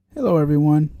Hello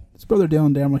everyone, it's Brother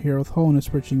Dylan Damrell here with Holiness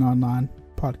Preaching Online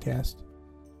podcast,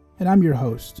 and I'm your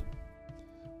host.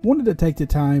 I wanted to take the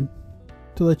time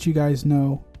to let you guys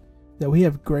know that we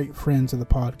have great friends of the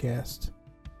podcast.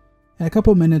 In a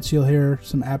couple minutes you'll hear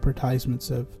some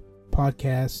advertisements of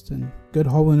podcasts and good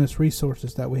holiness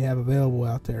resources that we have available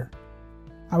out there.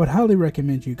 I would highly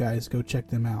recommend you guys go check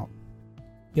them out.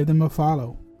 Give them a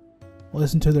follow,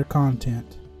 listen to their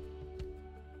content,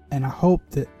 and I hope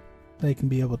that they can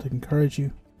be able to encourage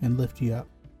you and lift you up.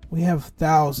 We have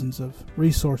thousands of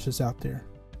resources out there.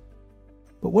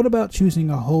 But what about choosing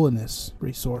a holiness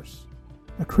resource?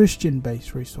 A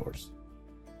Christian-based resource?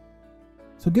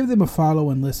 So give them a follow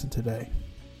and listen today.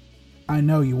 I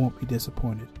know you won't be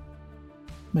disappointed.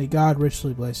 May God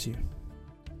richly bless you.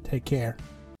 Take care.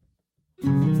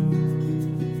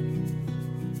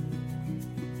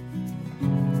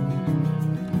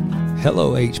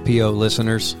 Hello, HPO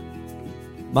listeners.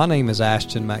 My name is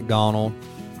Ashton McDonald.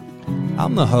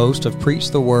 I'm the host of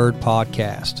Preach the Word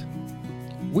podcast.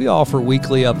 We offer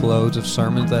weekly uploads of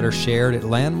sermons that are shared at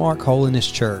Landmark Holiness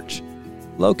Church,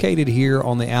 located here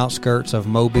on the outskirts of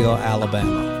Mobile,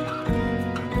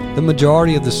 Alabama. The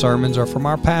majority of the sermons are from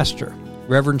our pastor,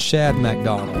 Reverend Shad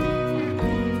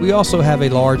McDonald. We also have a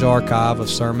large archive of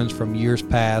sermons from years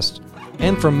past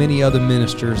and from many other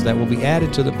ministers that will be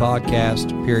added to the podcast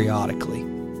periodically.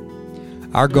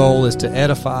 Our goal is to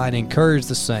edify and encourage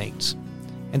the saints,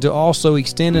 and to also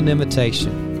extend an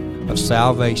invitation of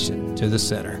salvation to the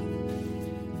sinner.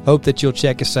 Hope that you'll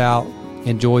check us out,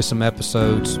 enjoy some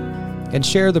episodes, and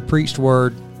share the preached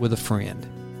word with a friend.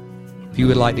 If you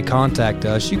would like to contact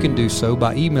us, you can do so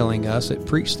by emailing us at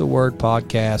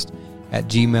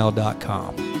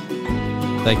preachthewordpodcast@gmail.com.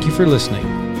 Thank you for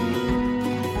listening.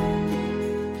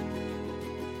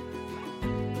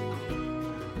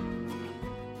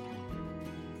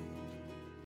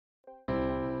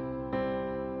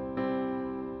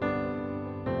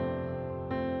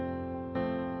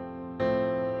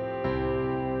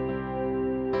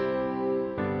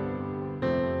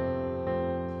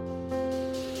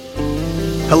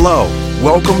 Hello,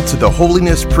 welcome to the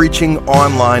Holiness Preaching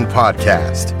Online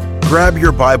podcast. Grab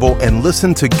your Bible and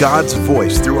listen to God's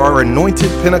voice through our anointed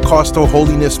Pentecostal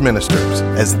holiness ministers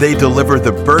as they deliver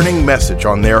the burning message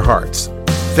on their hearts.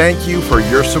 Thank you for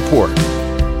your support.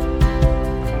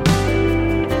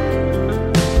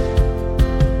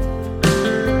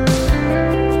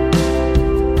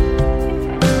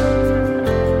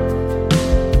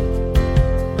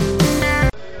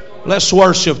 Let's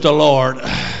worship the Lord.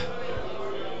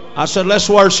 I said, let's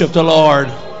worship the Lord.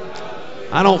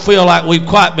 I don't feel like we've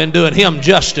quite been doing Him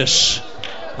justice.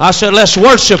 I said, let's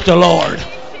worship the Lord.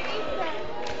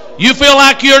 You feel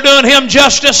like you're doing Him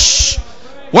justice?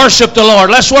 Worship the Lord.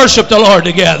 Let's worship the Lord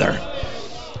together.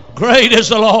 Great is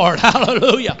the Lord.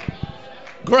 Hallelujah.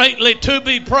 Greatly to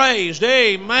be praised.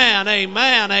 Amen,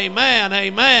 amen, amen,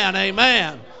 amen,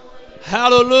 amen.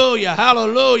 Hallelujah,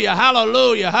 hallelujah,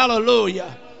 hallelujah,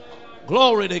 hallelujah.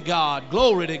 Glory to God,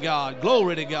 glory to God,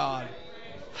 glory to God.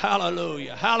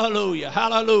 Hallelujah, hallelujah,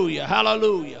 hallelujah,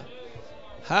 hallelujah.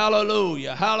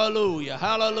 Hallelujah, hallelujah,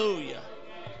 hallelujah.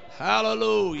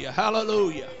 Hallelujah,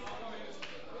 hallelujah.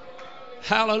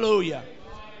 Hallelujah.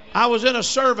 I was in a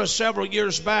service several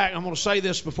years back. I'm going to say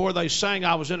this before they sang.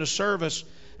 I was in a service.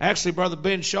 Actually, Brother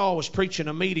Ben Shaw was preaching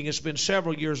a meeting. It's been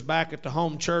several years back at the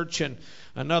home church, and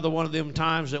another one of them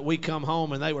times that we come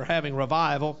home and they were having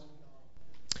revival.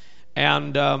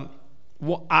 And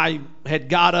I had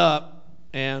got up,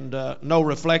 and no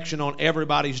reflection on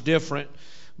everybody's different,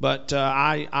 but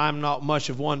I'm not much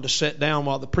of one to sit down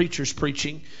while the preacher's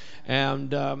preaching,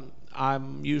 and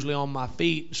I'm usually on my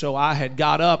feet, so I had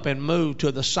got up and moved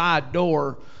to the side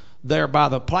door there by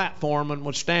the platform and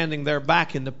was standing there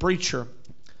backing the preacher.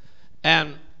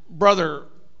 And Brother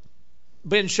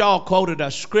Ben Shaw quoted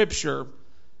a scripture,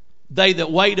 "They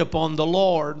that wait upon the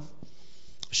Lord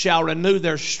shall renew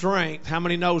their strength." How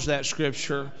many knows that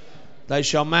scripture? They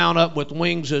shall mount up with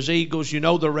wings as eagles. You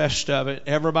know the rest of it.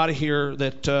 Everybody here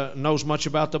that knows much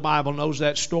about the Bible knows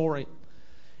that story.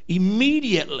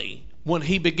 Immediately when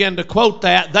he began to quote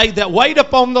that, "They that wait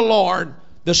upon the Lord,"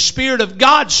 the Spirit of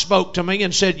God spoke to me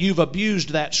and said, "You've abused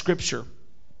that scripture."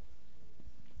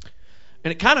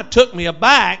 And it kind of took me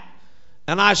aback,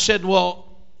 and I said,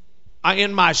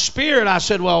 in my spirit, I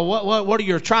said, what are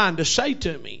you trying to say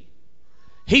to me?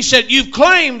 He said, "You've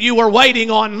claimed you were waiting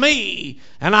on me,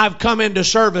 and I've come into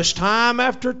service time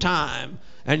after time,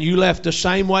 and you left the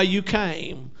same way you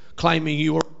came, claiming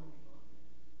you were..."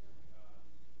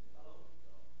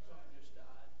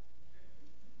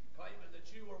 Claiming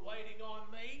that you were waiting on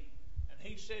me, and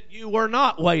he said, "You were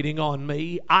not waiting on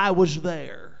me. I was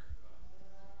there."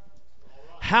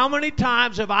 how many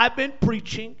times have I been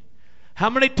preaching? How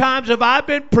many times have I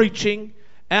been preaching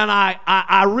and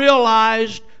I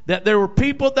realized that there were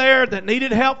people there that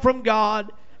needed help from God,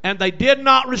 and they did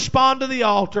not respond to the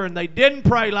altar, and they didn't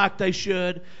pray like they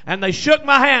should, and they shook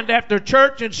my hand after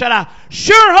church and said, I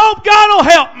sure hope God will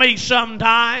help me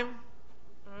sometime.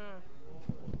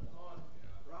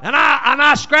 And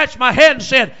I scratched my head and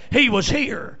said, He was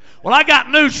here. Well, I got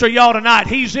news for y'all tonight.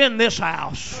 He's in this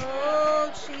house.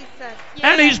 Oh, Jesus. Yes.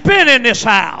 And He's been in this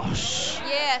house.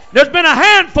 Yes. There's been a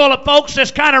handful of folks that's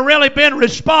kind of really been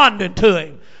responding to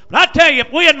Him. But I tell you,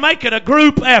 if we'd make it a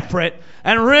group effort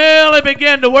and really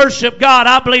begin to worship God,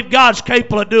 I believe God's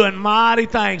capable of doing mighty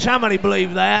things. How many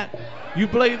believe that? You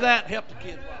believe that? Help the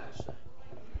kids.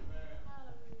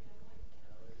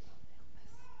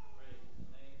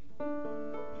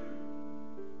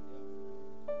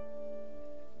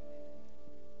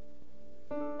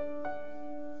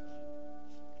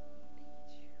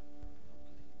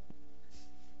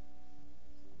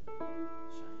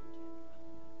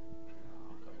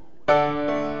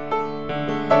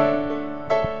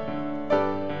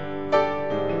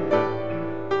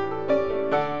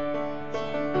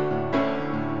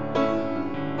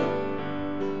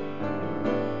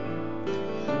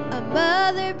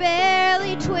 Mother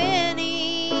barely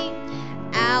 20,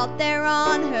 out there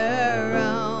on her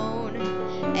own.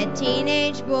 A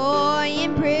teenage boy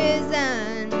in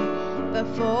prison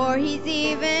before he's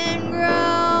even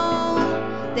grown.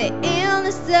 The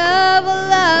illness of a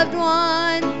loved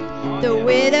one, the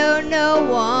widow no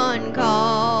one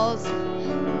calls.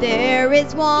 There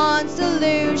is one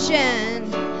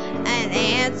solution, an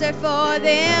answer for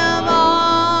them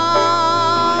all.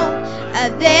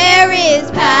 There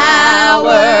is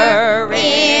power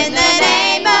in the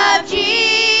name of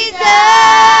Jesus.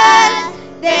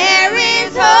 There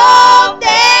is hope,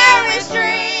 there is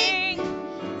strength,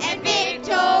 and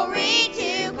victory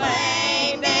to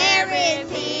claim. There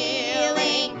is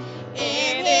healing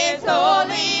in His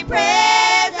holy presence.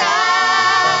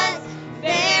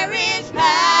 There is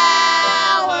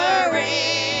power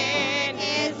in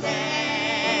His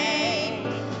name.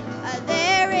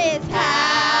 There is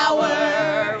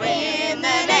power in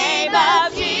the name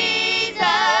of Jesus.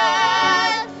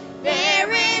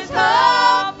 There is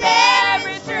hope, there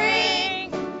is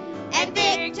strength, and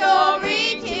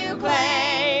victory to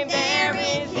claim. There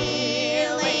is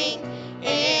healing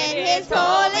in His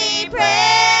holy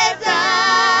presence.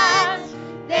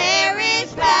 There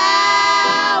is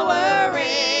power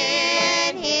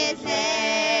in His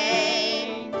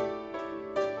name.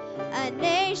 A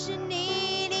nation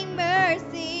needing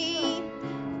mercy,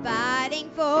 fighting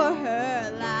for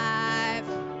her life.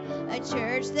 A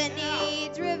church that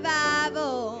needs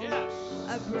revival,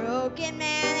 a broken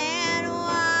man and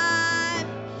wife.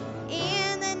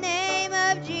 In the name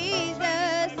of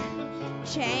Jesus,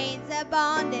 chains of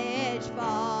bondage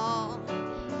fall.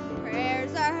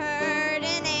 Prayers are heard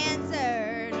and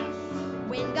answered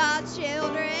when God's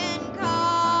children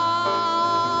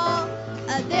call.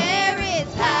 There is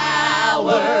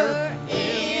power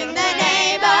in the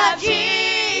name of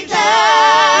Jesus.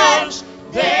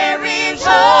 There is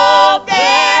hope,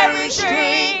 there is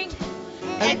strength,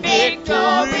 and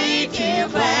victory to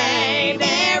claim.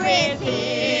 There is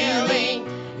healing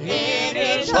in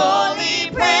His holy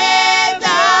presence.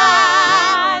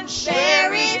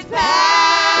 There is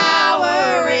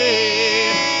power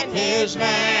in His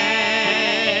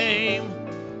name.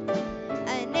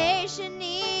 A nation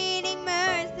needing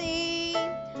mercy,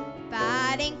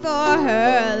 fighting for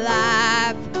her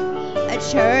life. A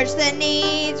church that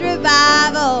needs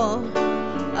revival,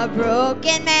 a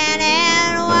broken man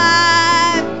and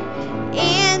wife.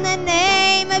 In the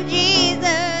name of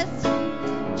Jesus,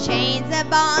 chains of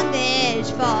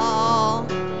bondage fall.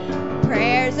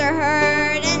 Prayers are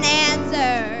heard and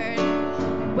answered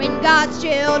when God's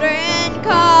children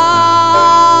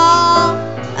call.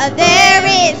 There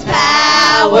is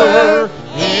power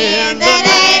in the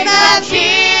name of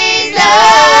Jesus.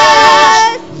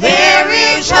 There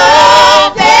is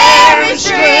hope, there is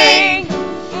strength,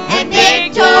 and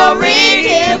victory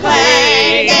to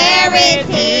claim. There is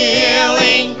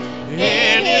healing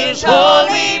in His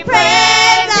holy presence.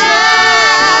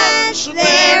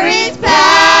 There is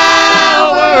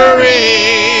power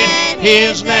in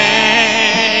His name.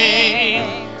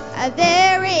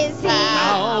 There is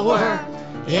power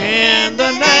in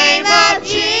the name of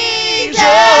Jesus.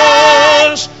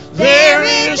 There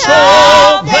is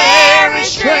hope, there is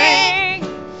strength,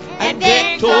 and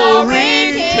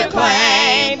victory to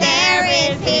claim. There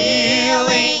is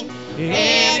healing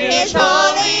in His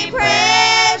holy presence.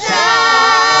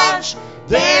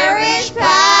 There is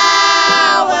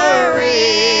power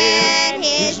in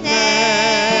His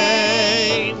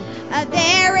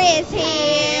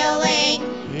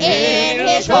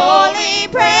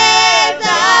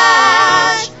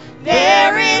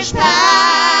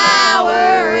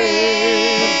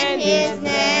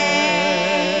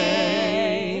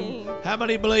How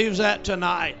many believes that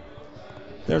tonight?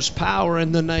 There's power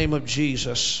in the name of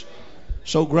Jesus.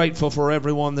 So grateful for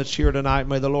everyone that's here tonight.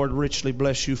 May the Lord richly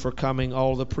bless you for coming.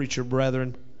 All the preacher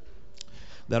brethren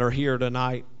that are here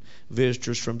tonight,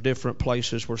 visitors from different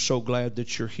places, we're so glad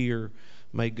that you're here.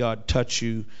 May God touch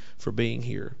you for being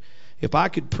here. If I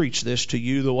could preach this to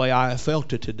you the way I have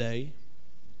felt it today,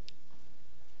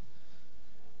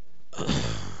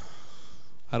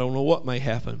 I don't know what may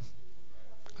happen.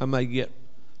 I may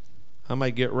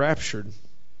get raptured.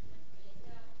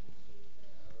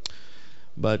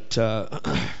 But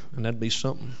and that'd be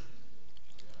something.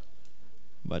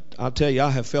 But I'll tell you, I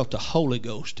have felt the Holy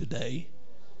Ghost today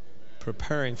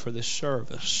preparing for this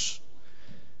service.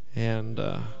 And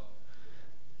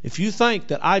if you think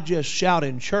that I just shout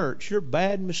in church, you're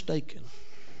bad mistaken.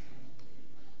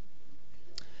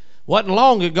 Wasn't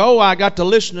long ago I got to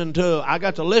listening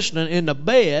in the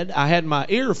bed. I had my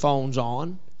earphones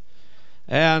on,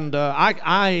 and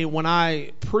when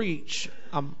I preach,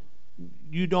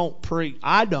 you don't preach.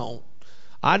 I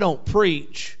don't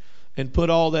preach and put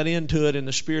all that into it, and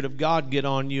the Spirit of God get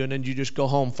on you, and then you just go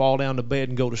home, fall down to bed,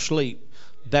 and go to sleep.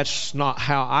 That's not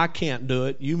how. I can't do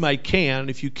it. You can.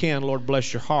 If you can, Lord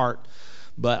bless your heart.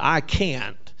 But I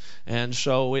can't. And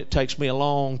so it takes me a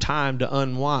long time to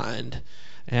unwind.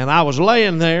 And I was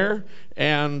laying there,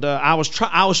 and I was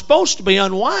supposed to be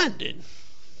unwinding.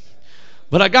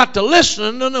 But I got to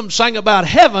listening to them sing about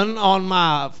heaven on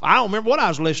my, I don't remember what I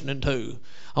was listening to.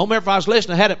 I don't remember if I was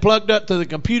listening, I had it plugged up to the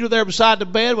computer there beside the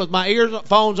bed with my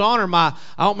earphones on, or I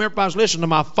don't remember if I was listening to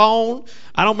my phone.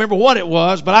 I don't remember what it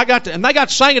was, but and they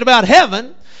got singing about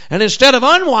heaven, and instead of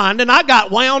unwinding, I got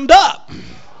wound up.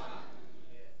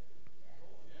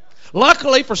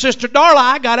 Luckily for Sister Darla,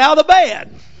 I got out of the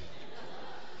bed.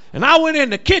 And I went in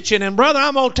the kitchen, and brother,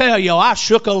 I'm going to tell you, I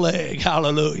shook a leg.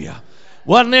 Hallelujah.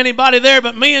 Wasn't anybody there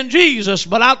but me and Jesus,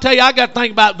 but I'll tell you, I got to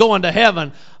think about going to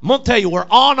heaven. I'm going to tell you, we're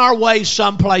on our way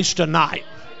someplace tonight.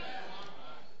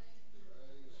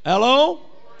 Hello?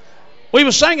 We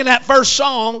were singing that first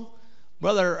song.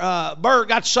 Brother Berg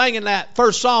got singing that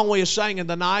first song we were singing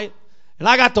tonight. And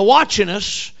I got to watching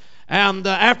us. And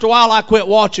after a while, I quit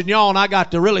watching y'all, and I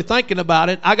got to really thinking about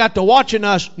it. I got to watching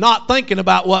us not thinking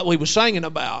about what we were singing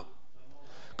about.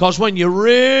 Because when you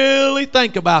really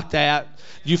think about that,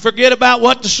 you forget about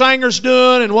what the singer's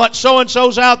doing and what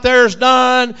so-and-so's out there has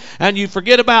done, and you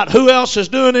forget about who else is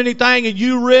doing anything, and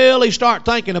you really start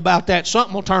thinking about that.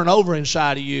 Something will turn over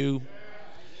inside of you.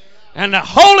 And the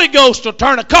Holy Ghost will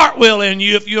turn a cartwheel in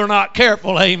you if you're not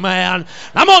careful, amen.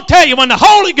 I'm going to tell you, when the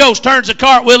Holy Ghost turns a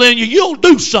cartwheel in you, you'll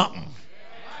do something.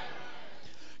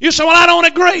 You say, well, I don't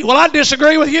agree. Well, I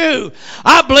disagree with you.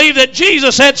 I believe that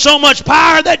Jesus had so much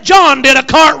power that John did a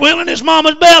cartwheel in his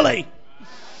mama's belly.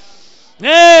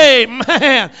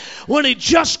 Amen. When he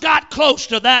just got close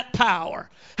to that power.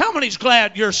 How many's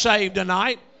glad you're saved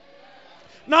tonight?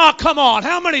 No, come on.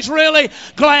 How many's really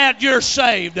glad you're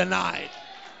saved tonight?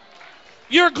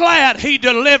 You're glad he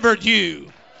delivered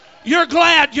you. You're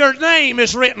glad your name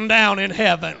is written down in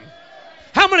heaven.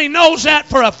 How many knows that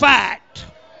for a fact?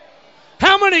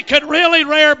 How many could really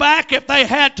rear back if they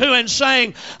had to and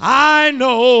sing, I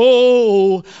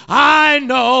know,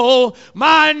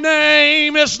 my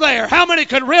name is there. How many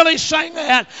could really sing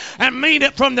that and mean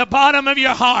it from the bottom of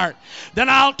your heart? Then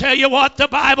I'll tell you what the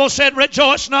Bible said,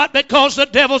 rejoice not because the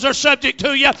devils are subject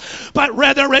to you, but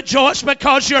rather rejoice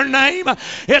because your name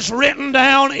is written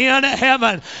down in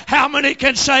heaven. How many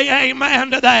can say amen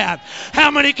to that?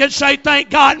 How many can say, thank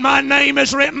God my name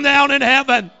is written down in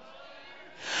heaven?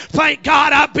 Thank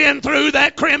God I've been through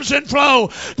that crimson flow.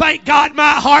 Thank God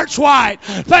my heart's white.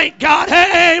 Thank God,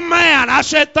 amen. I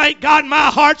said, thank God my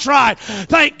heart's right.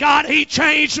 Thank God he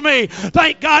changed me.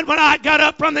 Thank God when I got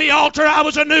up from the altar, I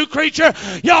was a new creature.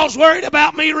 Y'all's worried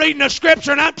about me reading the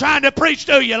scripture, and I'm trying to preach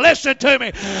to you. Listen to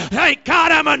me. Thank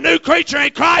God I'm a new creature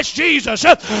in Christ Jesus.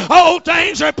 Old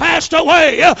things are passed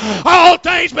away. All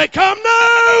things become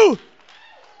new.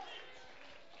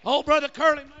 Old Brother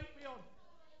Curly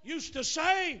used to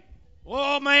say,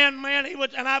 oh man, he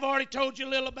would, and I've already told you a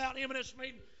little about him in this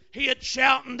meeting. He'd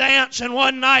shout and dance, and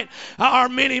one night, or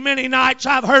many nights,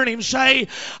 I've heard him say, he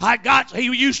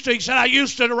said, I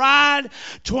used to ride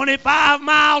 25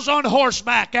 miles on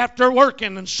horseback after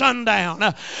working and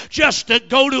sundown, just to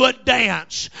go to a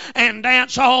dance and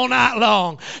dance all night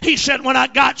long. He said, when I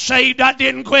got saved, I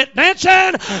didn't quit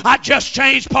dancing, I just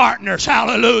changed partners.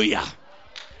 Hallelujah.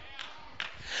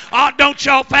 Oh, don't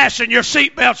y'all fasten your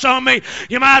seatbelts on me.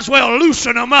 You might as well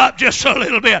loosen them up just a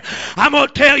little bit. I'm going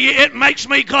to tell you, it makes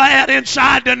me glad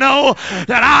inside to know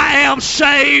that I am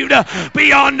saved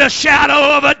beyond the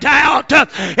shadow of a doubt.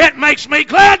 It makes me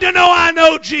glad to know I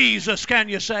know Jesus. Can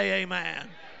you say amen?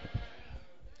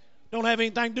 Don't have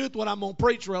anything to do with what I'm going to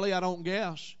preach, really, I don't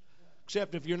guess.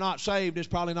 Except if you're not saved, it's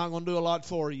probably not going to do a lot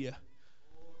for you.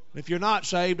 If you're not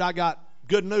saved, I got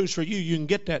good news for you. You can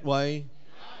get that way.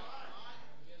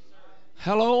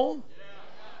 Hello?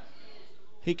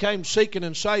 He came seeking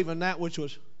and saving that which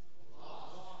was.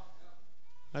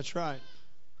 That's right.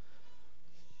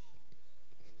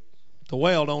 The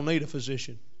well don't need a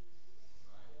physician.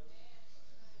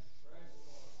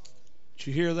 Did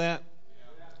you hear that?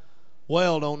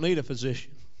 Well don't need a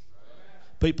physician.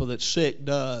 People that's sick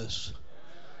does.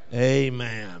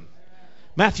 Amen.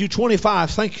 Matthew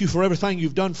 25, thank you for everything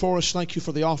you've done for us. Thank you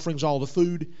for the offerings, all the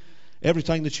food,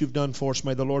 everything that you've done for us.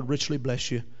 May the Lord richly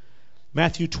bless you.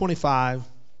 Matthew 25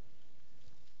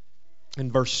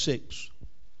 and verse 6.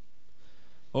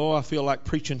 Oh, I feel like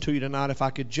preaching to you tonight if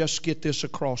I could just get this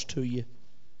across to you.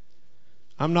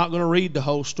 I'm not going to read the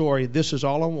whole story. This is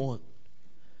all I want.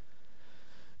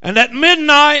 And at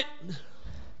midnight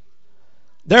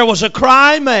there was a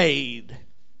cry made,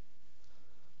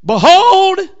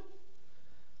 Behold,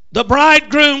 the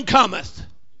bridegroom cometh.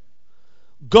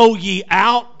 Go ye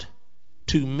out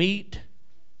to meet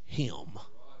him.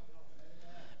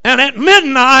 And at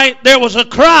midnight there was a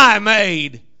cry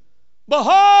made,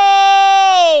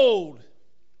 Behold!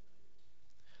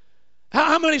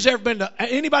 How many's ever been to,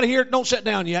 anybody here, don't sit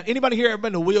down yet, anybody here ever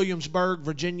been to Williamsburg,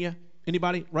 Virginia?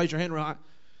 Anybody? Raise your hand real high.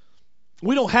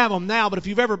 We don't have them now, but if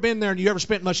you've ever been there and you ever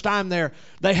spent much time there,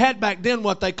 they had back then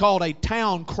what they called a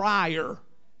town crier.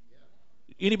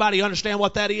 Anybody understand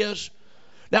what that is?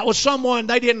 That was someone,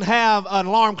 they didn't have an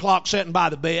alarm clock sitting by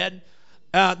the bed.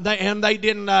 They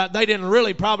didn't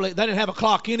have a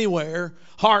clock anywhere,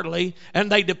 hardly,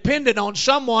 and they depended on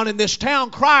someone, and this town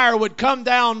crier would come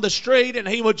down the street and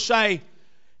he would say,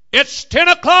 It's 10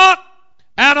 o'clock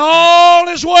and all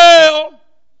is well.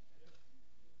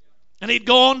 And he'd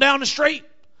go on down the street.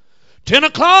 10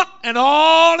 o'clock and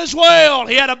all is well.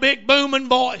 He had a big booming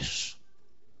voice.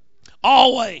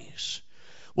 Always.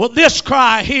 Well, this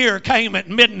cry here came at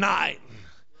midnight.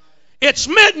 It's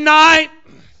midnight.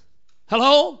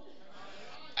 Hello?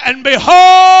 And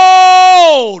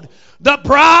behold, the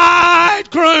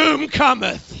bridegroom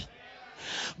cometh.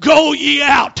 Go ye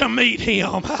out to meet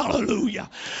him. Hallelujah.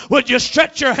 Would you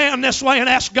stretch your hand this way and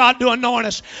ask God to anoint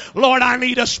us? Lord, I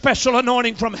need a special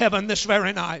anointing from heaven this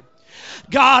very night.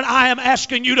 God, I am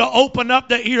asking you to open up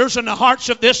the ears and the hearts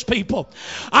of this people.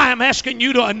 I am asking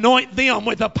you to anoint them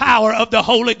with the power of the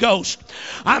Holy Ghost.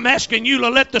 I'm asking you to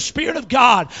let the Spirit of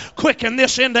God quicken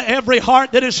this into every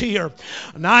heart that is here.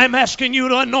 And I'm asking you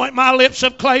to anoint my lips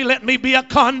of clay. Let me be a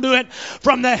conduit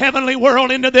from the heavenly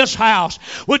world into this house.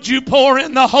 Would you pour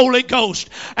in the Holy Ghost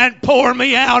and pour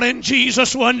me out in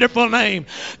Jesus' wonderful name?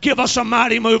 Give us a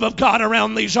mighty move of God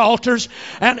around these altars.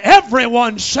 And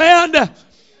everyone said,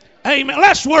 Amen.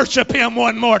 Let's worship Him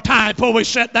one more time before we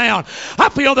sit down. I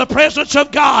feel the presence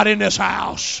of God in this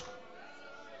house.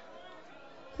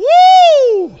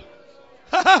 Woo!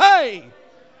 Hey!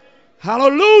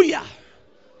 Hallelujah!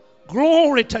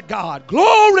 Glory to God.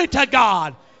 Glory to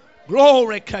God.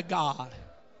 Glory to God.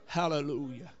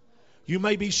 Hallelujah. You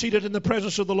may be seated in the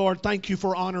presence of the Lord. Thank you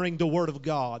for honoring the Word of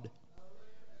God.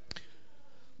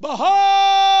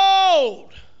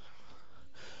 Behold!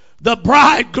 The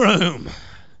bridegroom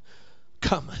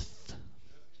cometh.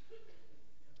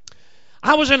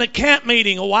 I was in a camp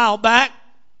meeting a while back,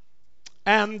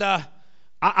 and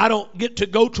I don't get to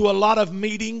go to a lot of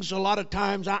meetings. A lot of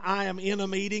times I am in a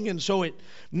meeting, and so it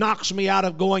knocks me out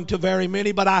of going to very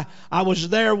many. But I was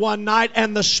there one night,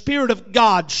 and the Spirit of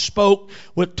God spoke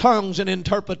with tongues and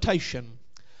interpretation.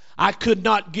 I could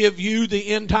not give you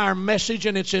the entire message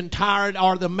in its entirety,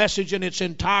 or the message in its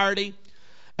entirety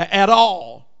at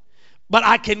all. But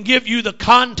I can give you the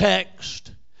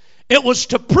context. It was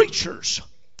to preachers,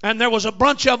 and there was a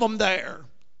bunch of them there.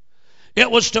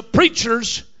 It was to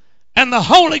preachers, and the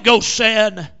Holy Ghost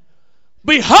said,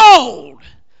 Behold,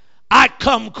 I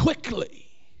come quickly.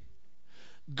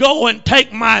 Go and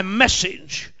take my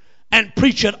message and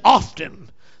preach it often,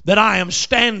 that I am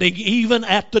standing even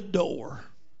at the door.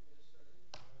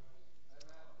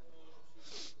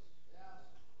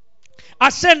 I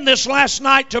said this last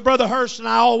night to Brother Hurst, and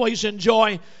I always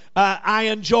enjoy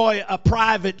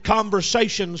private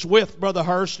conversations with Brother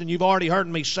Hurst, and you've already heard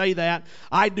me say that.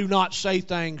 I do not say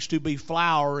things to be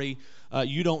flowery.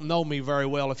 You don't know me very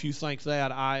well if you think that.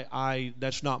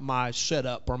 That's not my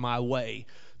setup or my way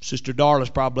Sister Darla's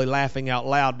probably laughing out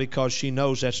loud because she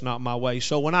knows that's not my way.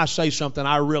 So when I say something,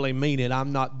 I really mean it.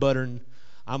 I'm not buttering.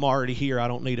 I'm already here. I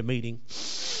don't need a meeting.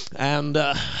 And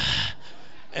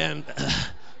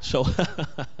so,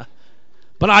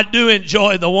 but I do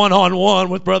enjoy the one-on-one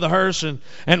with Brother Hurst,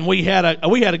 and we had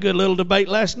a good little debate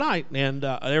last night. And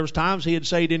there was times he'd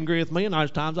say he didn't agree with me, and there was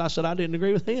times I said I didn't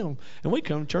agree with him. And we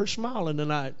come to church smiling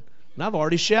tonight. And I've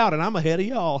already shouted. I'm ahead of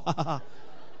y'all.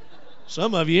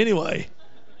 Some of you anyway.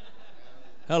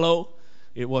 Hello.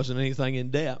 It wasn't anything in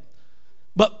depth.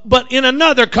 But in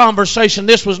another conversation,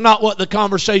 this was not what the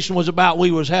conversation was about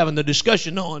we was having the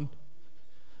discussion on.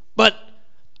 But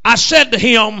I said to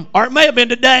him, or it may have been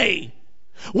today,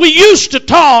 we used to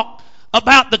talk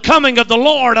about the coming of the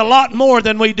Lord a lot more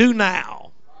than we do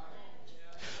now.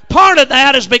 Part of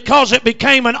that is because it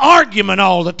became an argument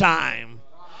all the time.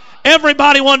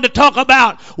 Everybody wanted to talk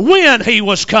about when He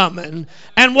was coming.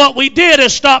 And what we did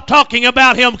is stop talking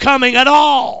about Him coming at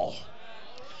all.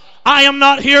 I am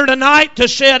not here tonight to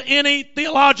shed any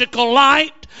theological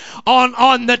light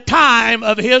on the time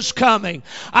of His coming.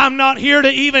 I'm not here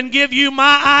to even give you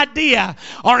my idea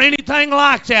or anything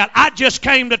like that. I just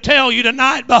came to tell you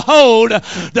tonight, behold,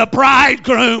 the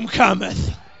bridegroom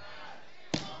cometh.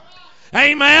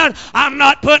 Amen. I'm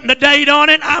not putting a date on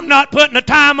it. I'm not putting a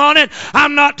time on it.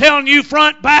 I'm not telling you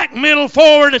front, back, middle,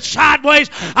 forward, and sideways.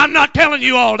 I'm not telling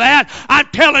you all that. I'm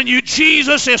telling you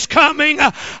Jesus is coming.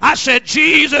 I said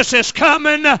Jesus is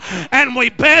coming, and we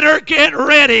better get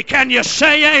ready. Can you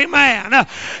say amen?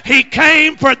 He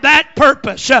came for that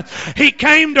purpose. He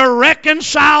came to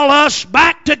reconcile us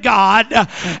back to God,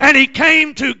 and He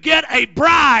came to get a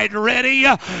bride ready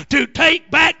to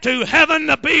take back to heaven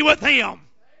to be with Him.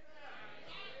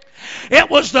 It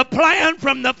was the plan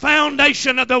from the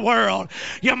foundation of the world.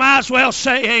 You might as well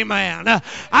say amen.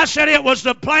 I said it was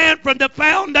the plan from the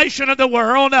foundation of the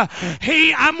world.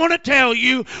 I'm going to tell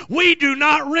you, we do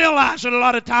not realize it a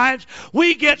lot of times.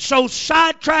 We get so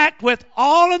sidetracked with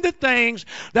all of the things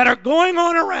that are going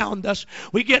on around us.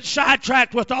 We get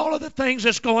sidetracked with all of the things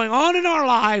that's going on in our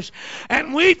lives,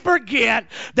 and we forget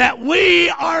that we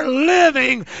are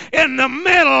living in the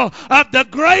middle of the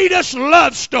greatest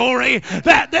love story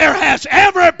that there has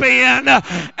ever been,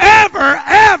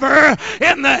 ever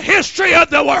in the history of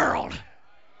the world.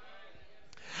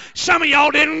 Some of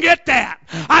y'all didn't get that.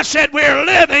 I said we're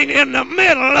living in the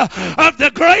middle of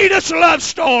the greatest love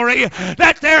story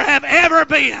that there have ever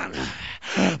been.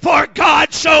 For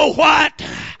God so what?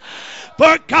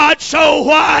 For God so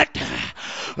what?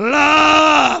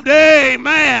 Loved.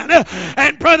 Amen.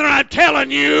 And brother, I'm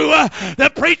telling you,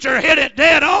 the preacher hit it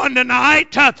dead on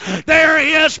tonight. There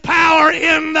is power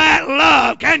in that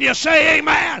love. Can you say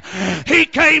amen? He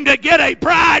came to get a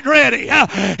bride ready.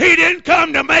 He didn't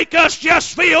come to make us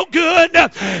just feel good.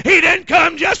 He didn't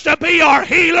come just to be our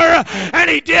healer, and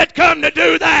He did come to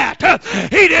do that.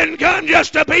 He didn't come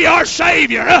just to be our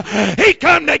Savior. He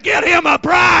come to get Him a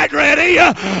bride ready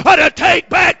to take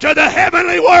back to the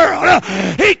heavenly world.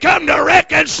 He come to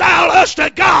reconcile us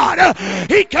to God.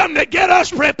 He come to get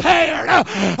us prepared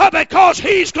because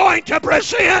He's going to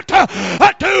present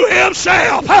to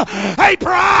Himself a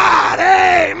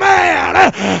bride.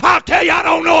 Amen. I'll tell you, I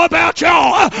don't know about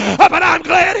y'all, but I'm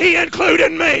glad He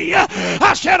included me.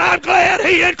 I said I'm glad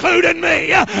He included me.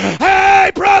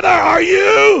 Hey, brother, are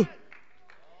you?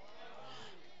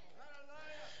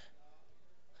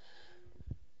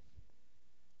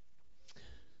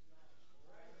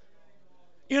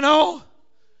 You know,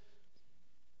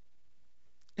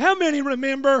 how many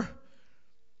remember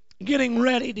getting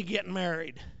ready to get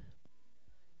married?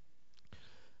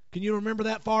 Can you remember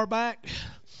that far back?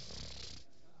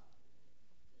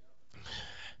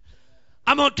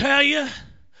 I'm going to tell you,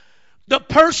 the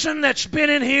person that's been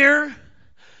in here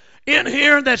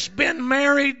that's been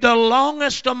married the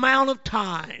longest amount of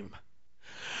time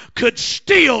could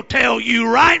still tell you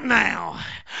right now,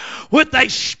 with a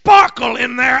sparkle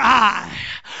in their eye,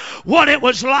 what it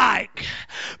was like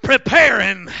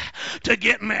preparing to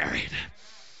get married.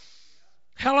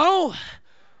 Hello?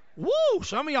 Woo,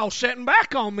 some of y'all sitting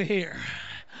back on me here.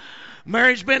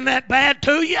 Marriage been that bad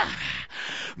to you?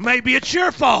 Maybe it's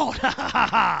your fault.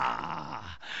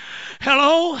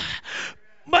 Hello?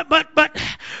 But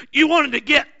you wanted to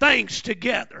get things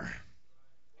together.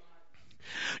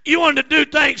 You wanted to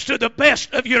do things to the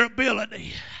best of your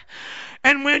ability.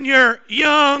 And when you're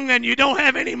young and you don't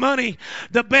have any money,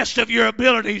 the best of your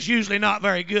ability is usually not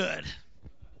very good.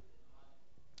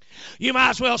 You might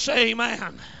as well say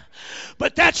amen.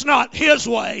 But that's not His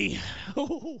way.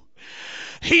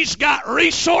 He's got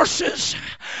resources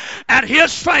at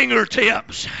His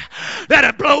fingertips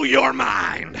that'll blow your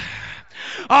mind.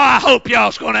 I hope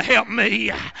y'all's going to help me.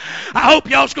 I hope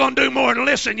y'all's going to do more than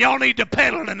listen. Y'all need to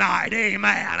pedal tonight.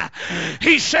 Amen.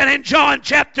 He said in John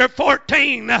chapter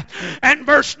 14 and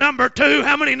verse number 2,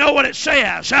 how many know what it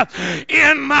says?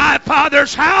 In my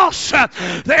Father's house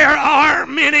there are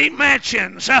many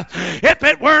mansions. If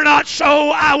it were not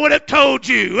so, I would have told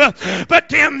you. But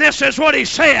then this is what he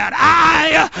said.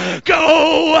 I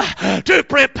go to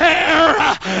prepare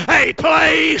a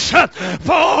place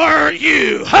for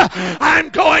you. I'm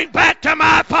going back to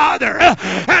my Father,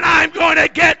 and I'm going to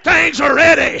get things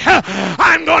ready.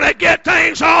 I'm going to get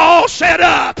things all set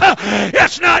up.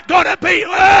 It's not going to be,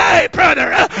 hey,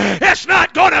 brother, it's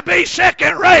not going to be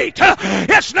second rate.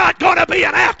 It's not going to be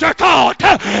an afterthought.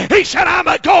 He said, I'm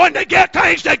going to get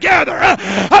things together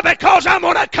because I'm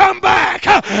going to come back.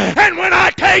 And when I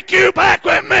take you back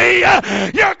with me,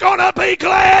 you're going to be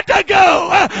glad to go.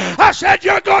 I said,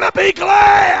 you're going to be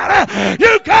glad.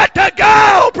 You got to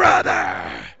go, brother.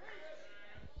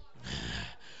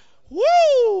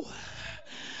 Woo!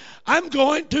 I'm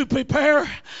going to prepare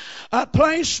a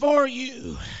place for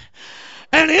you.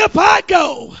 And if I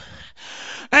go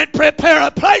and prepare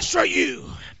a place for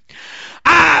you,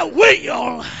 I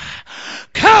will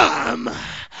come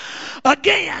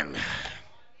again.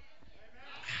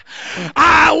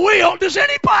 I will. Does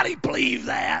anybody believe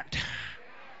that?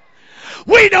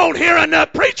 We don't hear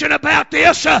enough preaching about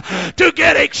this to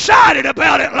get excited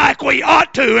about it like we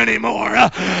ought to anymore.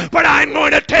 But I'm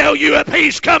going to tell you, if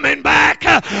he's coming back,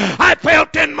 I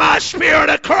felt in my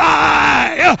spirit a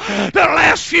cry the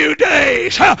last few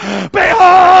days. Behold,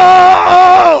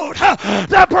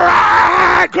 the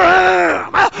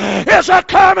bridegroom is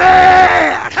a-coming.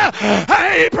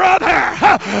 Hey,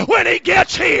 brother, when he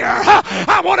gets here,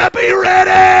 I want to be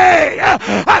ready.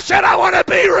 I said I want to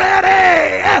be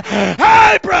ready.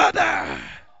 Hey, brother.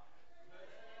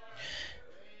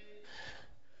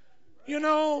 You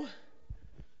know,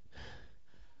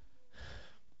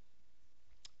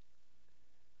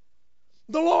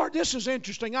 the Lord, this is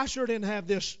interesting. I sure didn't have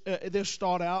this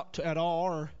thought out at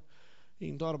all, or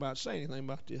even thought about saying anything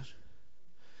about this.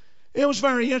 It was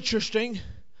very interesting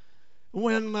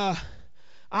when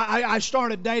I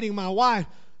started dating my wife.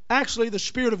 Actually, the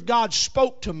Spirit of God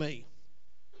spoke to me.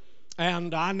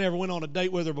 And I never went on a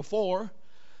date with her before.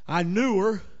 I knew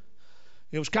her.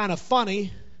 It was kind of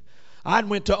funny. I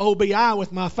went to OBI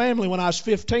with my family when I was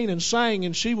 15 and sang,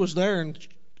 and she was there in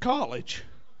college.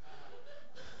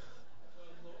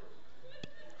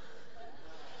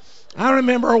 I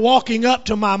remember walking up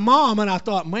to my mom, and I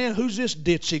thought, man, who's this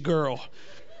ditzy girl?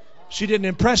 She didn't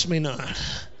impress me none.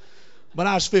 But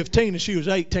I was 15 and she was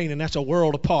 18, and that's a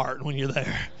world apart when you're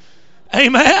there.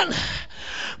 Amen?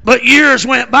 But years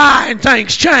went by and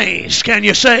things changed. Can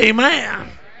you say amen?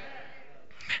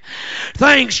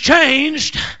 Things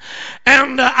changed.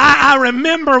 And I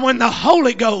remember when the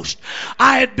Holy Ghost,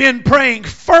 I had been praying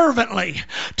fervently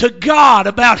to God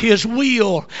about His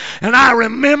will. And I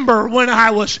remember when I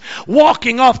was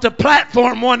walking off the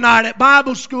platform one night at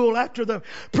Bible school after the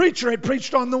preacher had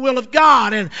preached on the will of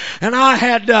God. And I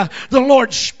had, the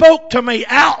Lord spoke to me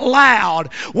out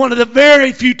loud. One of the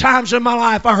very few times in my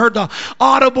life I heard the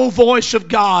audible voice of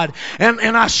God. And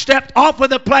I stepped off of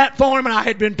the platform, and I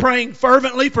had been praying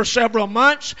fervently for several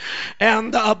months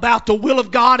and about the will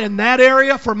of God in that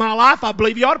area for my life. I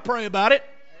believe you ought to pray about it.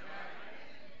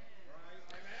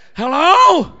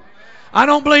 Hello? I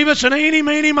don't believe it's an eeny,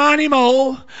 meeny, miny,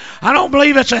 mo. I don't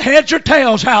believe it's a heads or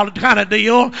tails kind of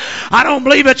deal. I don't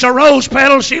believe it's a rose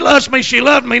petal, she loves me, she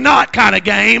loved me not kind of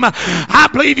game. I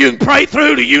believe you can pray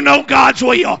through till you know God's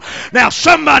will. Now,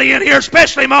 somebody in here,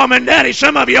 especially Mom and Daddy,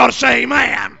 some of you ought to say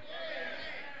amen.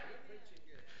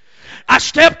 I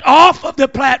stepped off of the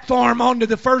platform onto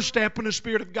the first step, and the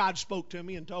Spirit of God spoke to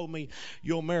me and told me,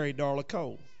 you'll marry Darla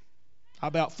Cole. I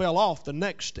about fell off the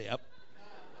next step.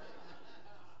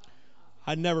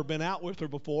 I'd never been out with her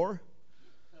before.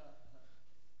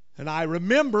 And I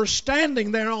remember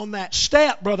standing there on that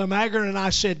step, Brother Maggart, and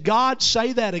I said, God,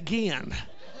 say that again.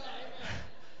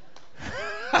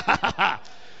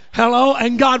 Hello?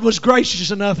 And God was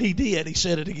gracious enough, He did. He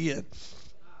said it again.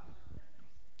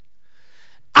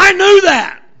 I knew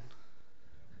that.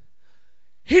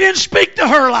 He didn't speak to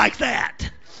her like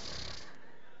that.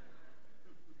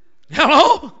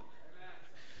 Hello?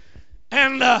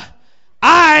 And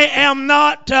I am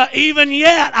not, even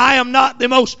yet, I am not the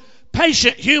most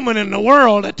patient human in the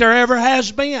world that there ever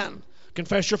has been.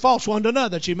 Confess your faults one to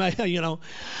another that you may,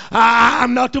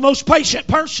 I'm not the most patient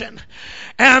person.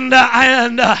 And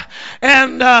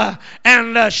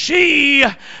she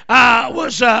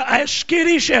was as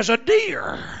skittish as a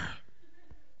deer.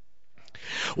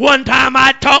 One time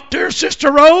I talked to her,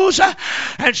 Sister Rose,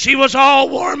 and she was all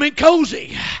warm and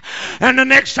cozy. And the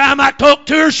next time I talked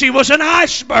to her, she was an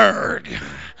iceberg.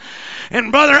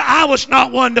 And brother, I was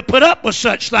not one to put up with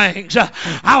such things.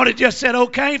 I would have just said,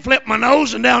 okay, flipped my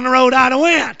nose, and down the road I'd have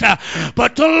went.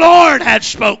 But the Lord had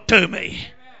spoke to me.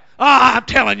 Oh, I'm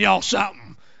telling y'all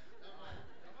something.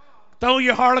 Throw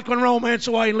your harlequin romance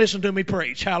away and listen to me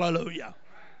preach. Hallelujah.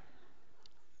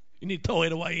 You need to throw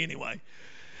it away anyway.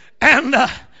 And I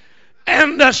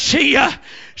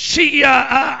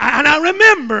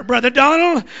remember, Brother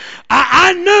Donald,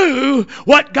 I knew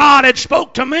what God had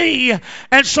spoke to me,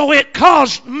 and so it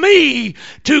caused me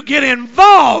to get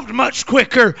involved much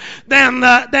quicker than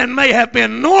may have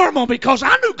been normal, because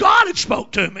I knew God had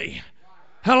spoke to me.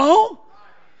 Hello?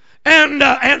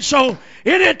 And so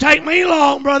it didn't take me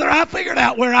long, brother. I figured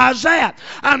out where I was at.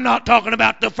 I'm not talking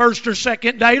about the first or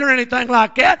second date or anything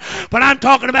like that, but I'm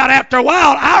talking about after a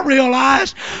while, I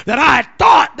realized that I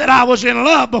thought that I was in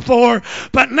love before,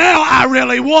 but now I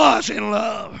really was in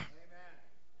love.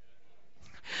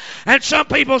 And some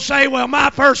people say, well,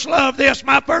 my first love this,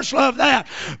 my first love that.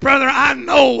 Brother, I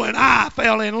know when I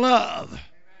fell in love.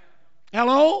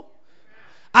 Hello?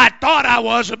 I thought I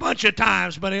was a bunch of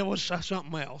times, but it was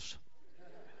something else.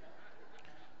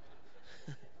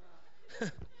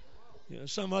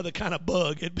 Some other kind of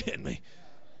bug had bit me.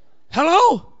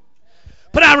 Hello?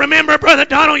 But I remember, Brother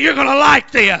Donald, you're going to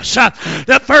like this.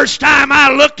 The first time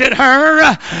I looked at her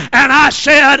and I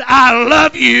said, I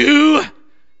love you.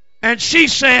 And she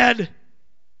said,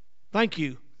 thank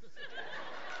you.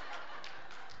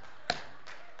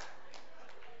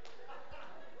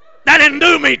 That didn't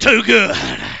do me too good.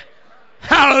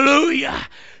 Hallelujah.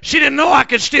 She didn't know I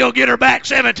could still get her back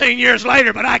 17 years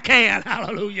later, but I can.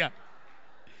 Hallelujah.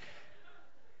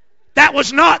 That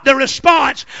was not the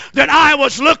response that I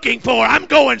was looking for. I'm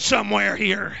going somewhere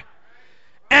here.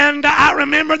 And I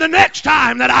remember the next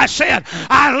time that I said,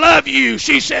 I love you,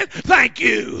 she said, thank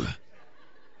you.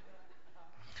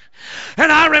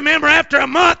 And I remember after a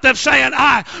month of saying,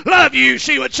 I love you,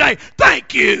 she would say,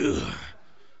 thank you.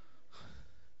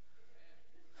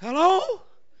 Hello?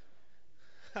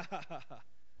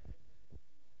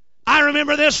 I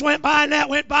remember this went by and that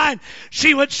went by, and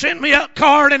she would send me a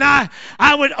card, and I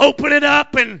would open it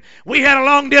up, and we had a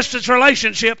long distance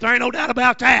relationship. There ain't no doubt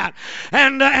about that.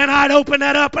 And I'd open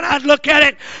that up and I'd look at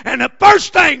it, and the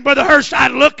first thing, Brother Hurst,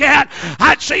 I'd look at,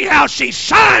 I'd see how she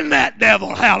signed that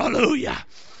devil. Hallelujah.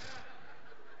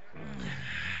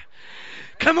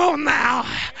 Come on now.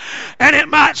 And it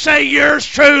might say yours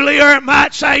truly, or it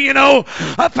might say,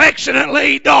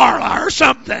 affectionately Darla or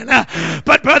something.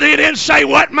 But brother, it didn't say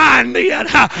what mine did.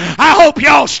 I hope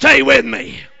y'all stay with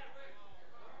me.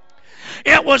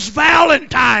 It was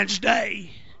Valentine's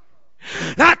Day.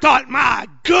 And I thought, my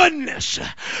goodness,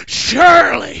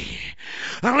 surely,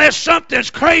 unless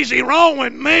something's crazy wrong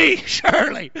with me,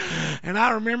 surely. And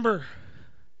I remember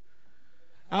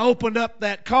I opened up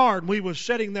that card. We were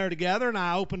sitting there together, and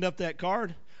I opened up that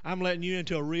card. I'm letting you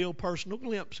into a real personal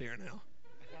glimpse here now.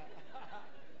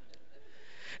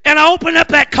 And I opened up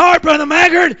that card, Brother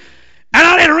Maggard, and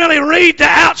I didn't really read the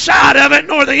outside of it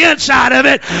nor the inside of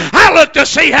it. I looked to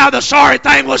see how the sorry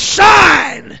thing was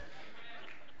signed.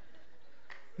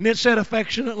 And it said,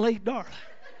 affectionately, Darla.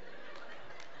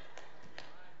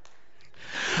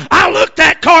 I looked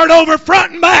that card over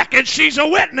front and back, and she's a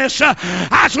witness.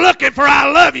 I was looking for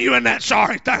I love you in that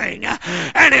sorry thing,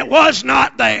 and it was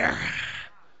not there.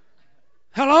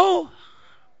 Hello?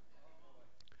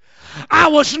 I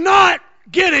was not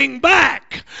getting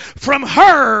back from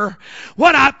her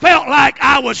what I felt like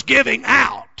I was giving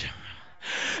out.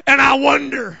 And I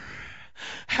wonder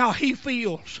how he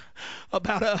feels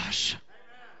about us.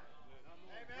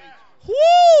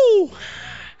 Woo!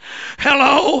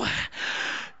 Hello?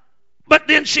 But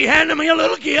then she handed me a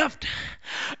little gift,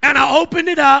 and I opened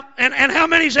it up, and how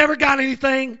many's ever got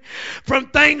anything from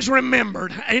Things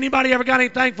Remembered? Anybody ever got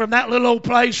anything from that little old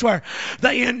place where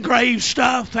they engrave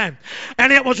stuff? And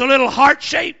it was a little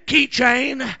heart-shaped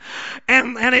keychain,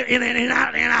 and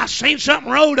I seen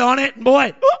something wrote on it, and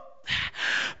boy,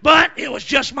 but it was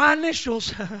just my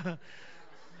initials.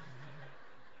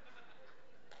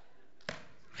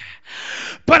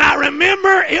 But I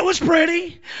remember it was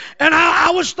pretty, and I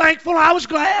was thankful. I was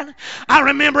glad. I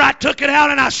remember I took it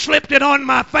out and I slipped it on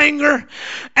my finger,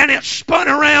 and it spun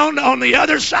around on the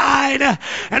other side,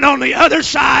 and on the other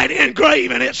side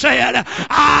engraving it said,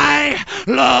 I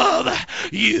love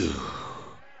you.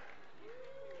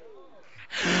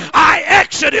 I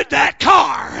exited that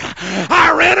car.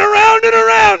 I ran around and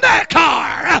around that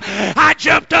car. I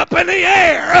jumped up in the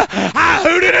air. I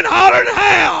hooted and hollered and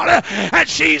howled. And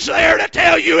she's there to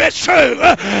tell you it's true.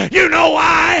 You know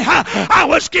why? I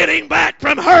was getting back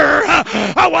from her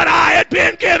what I had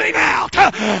been giving out.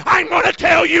 I'm going to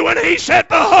tell you, when he said,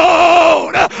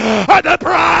 behold, the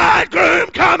bridegroom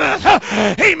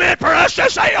cometh, he meant for us to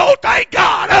say, oh, thank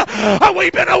God,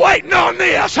 we've been waiting on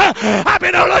this. I've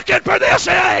been looking for this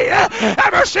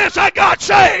ever since I got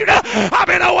saved. I've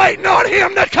been waiting on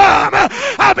him to come.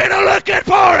 I've been looking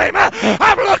for him.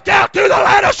 I've looked out through the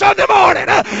lattice of the morning.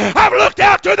 I've looked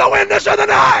out through the windows of the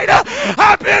night.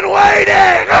 I've been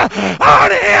waiting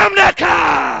on him to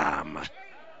come.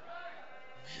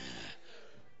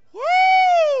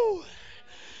 Woo!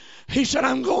 He said,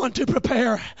 I'm going to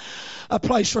prepare a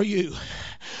place for you.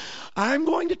 I'm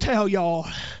going to tell y'all,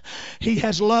 he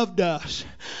has loved us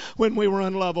when we were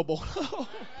unlovable.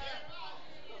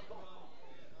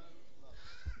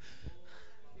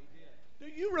 Do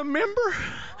you remember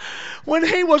when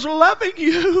he was loving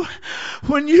you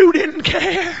when you didn't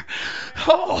care?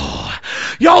 Oh,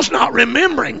 y'all's not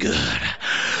remembering good.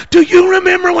 Do you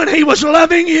remember when he was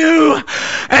loving you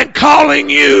and calling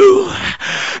you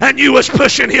and you was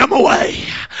pushing him away?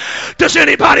 Does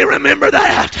anybody remember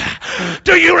that?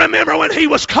 Do you remember when he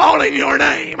was calling your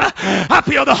name? I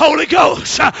feel the Holy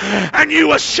Ghost. And you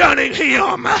was shunning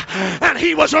him. And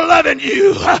he was loving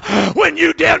you when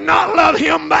you did not love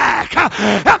him back.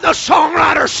 And the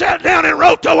songwriter sat down and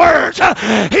wrote the words.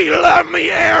 He loved me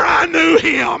ere I knew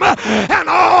him. And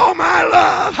all my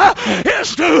love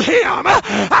is to him.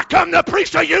 I come to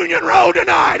preach to Union Road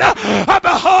tonight.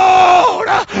 Behold,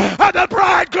 the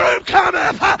bridegroom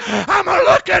cometh. I'm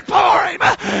looking for him.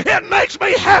 It makes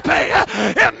me happy.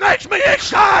 It makes me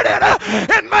excited.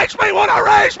 It makes me want to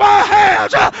raise my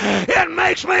hands. It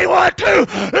makes me want to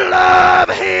love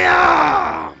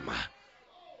him.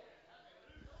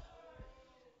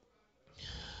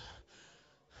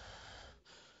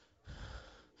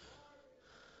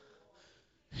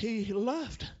 He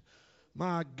loved.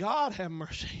 My God, have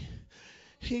mercy.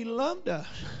 He loved us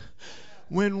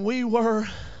when we were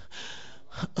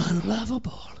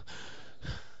unlovable.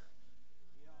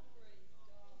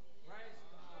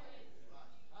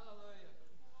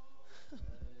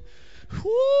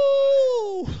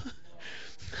 Woo!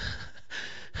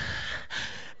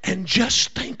 And just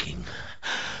thinking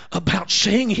about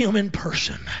seeing him in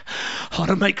person ought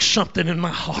to make something in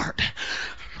my heart.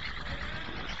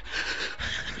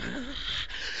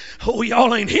 Oh,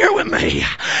 y'all ain't here with me.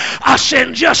 I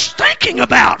said just thinking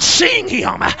about seeing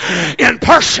him in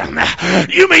person.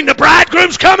 You mean the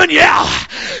bridegroom's coming? Yeah.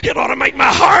 It ought to make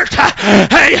my heart.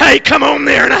 Hey, come on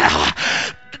there now.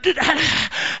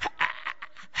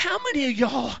 How many of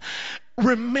y'all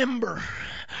remember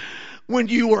when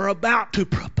you were about to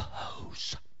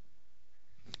propose?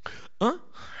 Huh?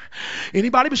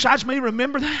 Anybody besides me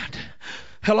remember that?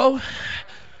 Hello?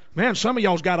 Man, some of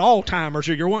y'all's got Alzheimer's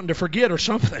or you're wanting to forget or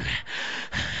something.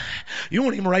 You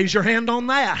won't even raise your hand on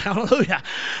that. Hallelujah.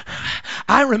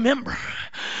 I remember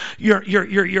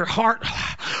your heart.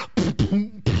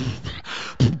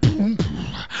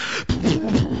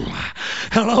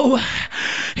 Hello?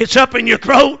 It's up in your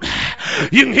throat.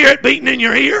 You can hear it beating in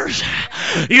your ears.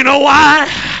 You know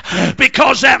why?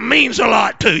 Because that means a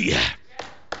lot to you.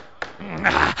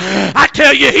 I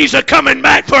tell you, he's a coming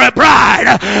back for a bride,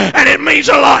 and it means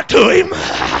a lot to him.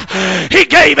 He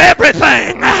gave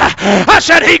everything. I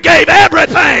said he gave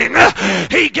everything.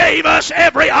 He gave us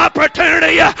every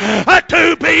opportunity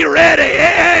to be ready.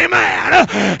 Amen.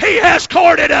 He has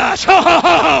courted us.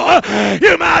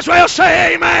 You might as well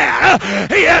say amen.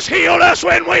 He has healed us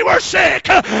when we were sick.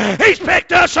 He's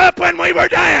picked us up when we were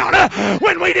down,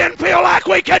 when we didn't feel like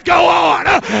we could go on.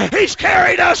 He's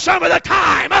carried us some of the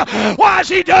time. Why has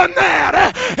he done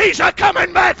that? He's a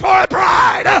coming back for a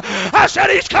bride. I said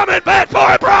he's coming back for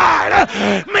a bride.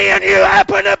 Me and you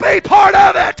happen to be part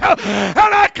of it. And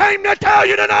I came to tell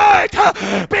you tonight,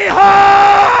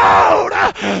 behold,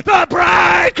 the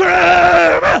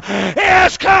bridegroom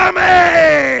is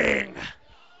coming.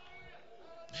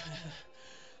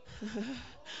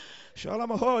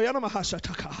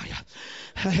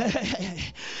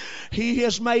 He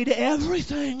has made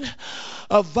everything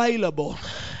available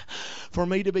for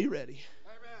me to be ready.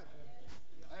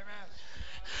 Amen.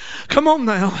 Come on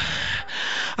now.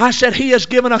 I said he has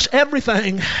given us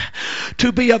everything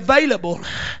to be available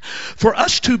for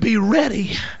us to be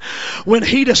ready when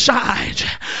he decides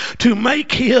to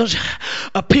make his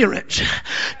appearance.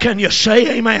 Can you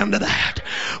say amen to that?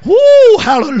 Woo,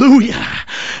 hallelujah.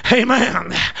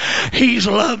 Amen. He's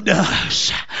loved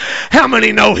us. How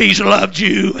many know he's loved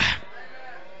you?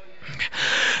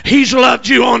 He's loved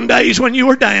you on days when you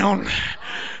were down.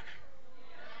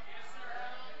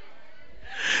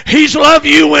 He's loved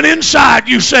you when inside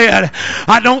you said,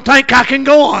 I don't think I can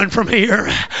go on from here.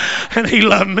 And He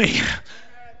loved me.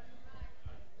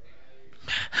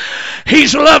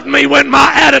 He's loved me when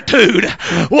my attitude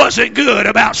wasn't good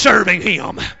about serving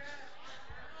Him.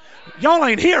 Y'all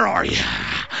ain't here, are you?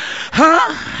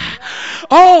 Huh?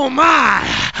 Oh my.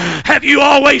 Have you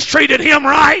always treated Him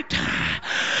right?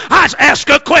 I ask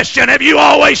a question. Have you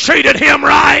always treated Him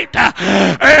right?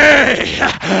 Hey,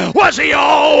 was He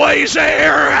always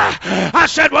there? I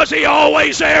said, was He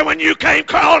always there when you came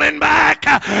crawling back?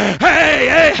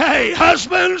 Hey,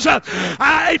 husbands,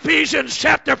 Ephesians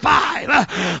chapter 5.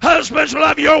 Husbands,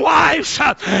 love your wives,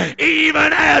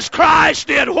 even as Christ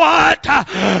did what?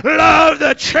 Love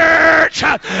the church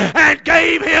and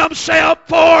gave Himself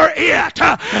for it,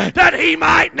 that He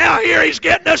might, now here He's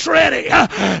getting us ready,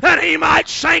 that He might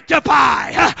sanctify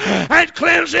and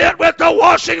cleanse it with the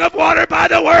washing of water by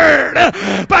the word.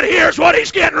 But here's what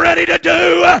He's getting ready to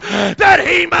do, that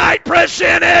He might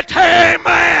present it,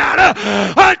 amen,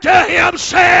 unto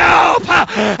Himself,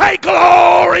 a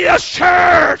glorious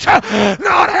church,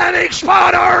 not having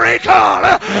spot or wrinkle.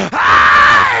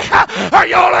 Are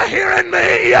y'all hearing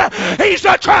me? He's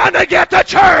trying to get the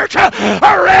church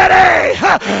ready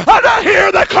to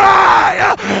hear the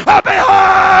cry,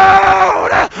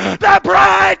 behold, the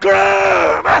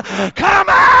bridegroom, come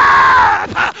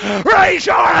up. Raise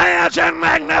your hands and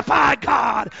magnify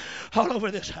God all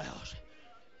over this house.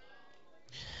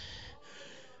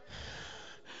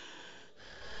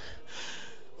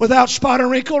 Without spot or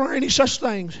wrinkle or any such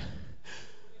things,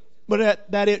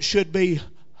 but that it should be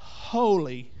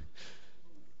holy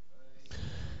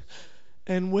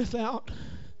and without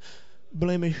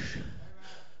blemish.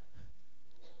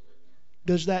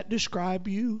 Does that describe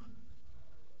you?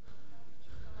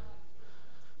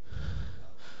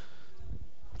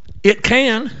 It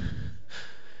can.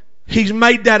 He's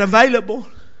made that available.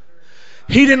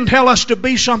 He didn't tell us to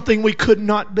be something we could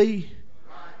not be.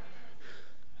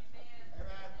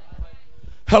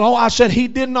 Hello, I said He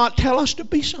did not tell us to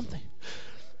be something.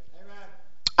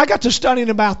 I got to studying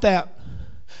about that,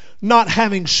 not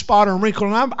having spot or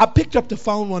wrinkle. And I picked up the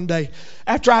phone one day.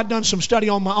 After I'd done some study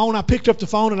on my own, I picked up the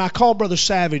phone and I called Brother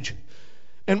Savage.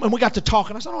 And we got to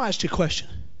talking. I said, I'll ask you a question.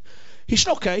 He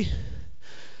said, okay.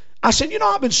 I said,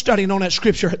 I've been studying on that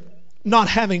scripture, not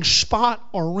having spot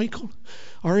or wrinkle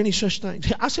or any such thing.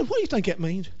 I said, what do you think that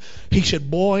means? He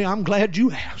said, boy, I'm glad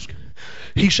you asked.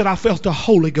 He said, I felt the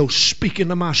Holy Ghost speak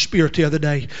into my spirit the other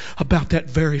day about that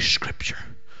very scripture.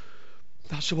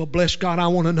 I said, well, bless God, I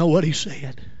want to know what He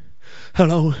said.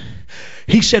 Hello.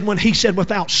 He said, when He said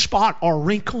without spot or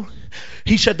wrinkle,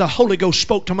 He said the Holy Ghost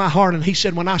spoke to my heart, and He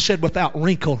said, when I said without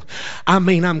wrinkle, I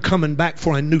mean I'm coming back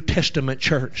for a New Testament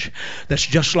church that's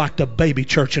just like the baby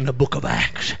church in the book of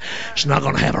Acts. It's not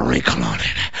going to have a wrinkle on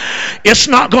it. It's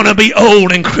not going to be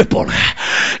old and crippled.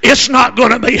 It's not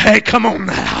going to be, hey, come on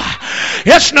now.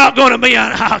 It's not going to be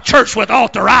a church with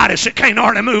arthritis that can't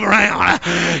hardly move around.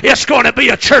 It's going to be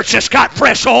a church that's got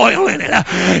fresh oil in it.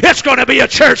 It's going to be a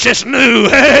church that's new.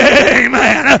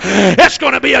 Amen. It's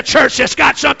going to be a church that's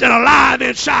got something alive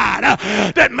inside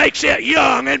that makes it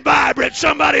young and vibrant.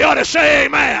 Somebody ought to say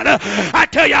amen. I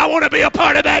tell you, I want to be a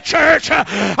part of that church.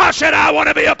 I said I want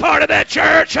to be a part of that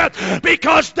church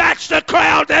because that's the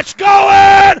crowd that's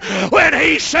going when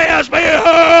He says,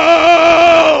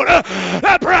 behold,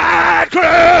 the bridegroom,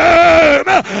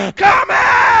 come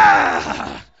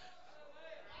out.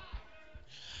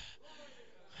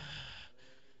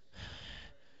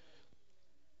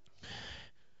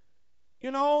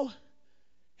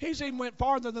 He's even went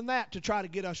farther than that to try to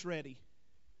get us ready.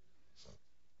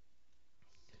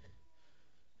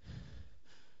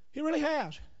 He really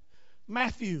has.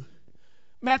 Matthew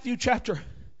chapter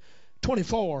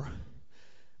 24.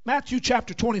 Matthew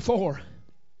chapter 24.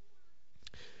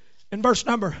 In verse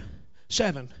number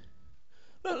 7.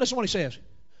 Listen to what He says.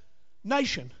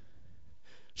 Nation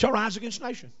shall rise against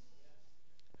nation.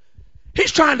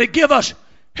 He's trying to give us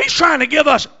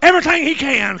everything He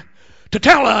can to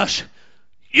tell us,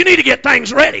 you need to get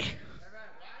things ready.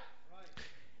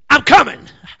 I'm coming.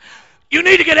 You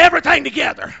need to get everything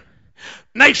together.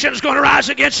 Nation's going to rise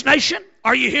against nation.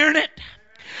 Are you hearing it?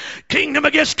 Kingdom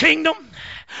against kingdom.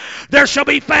 There shall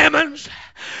be famines,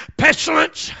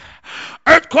 pestilence,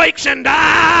 earthquakes in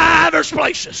divers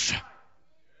places.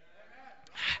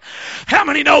 How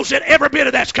many knows that every bit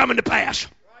of that's coming to pass?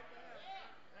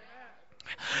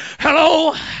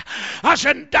 Hello? I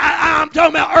said, I'm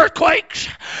talking about earthquakes.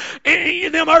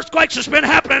 Them earthquakes that's been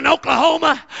happening in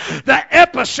Oklahoma, the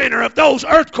epicenter of those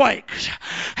earthquakes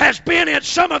has been in,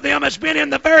 some of them has been in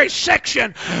the very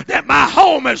section that my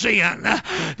home is in.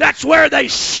 That's where they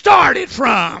started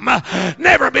from.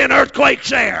 Never been earthquakes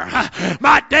there.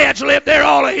 My dad's lived there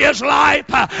all of his life.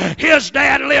 His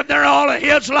dad lived there all of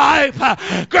his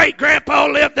life. Great-grandpa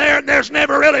lived there, and there's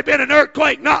never really been an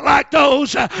earthquake not like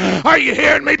those. Are you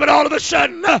hearing me? But all of a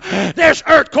sudden, there's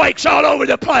earthquakes all over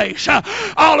the place.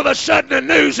 All of a sudden, the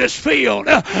news is filled.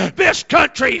 This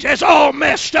country is all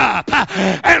messed up,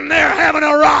 and they're having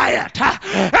a riot.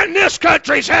 And this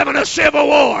country's having a civil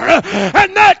war,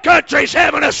 and that country's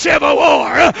having a civil war.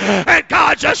 And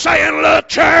God's just saying, look,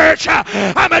 church,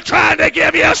 I'm trying to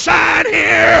give you a sign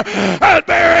here.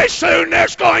 Very soon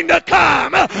there's going to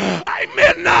come a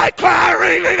midnight cry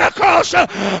ringing across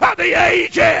the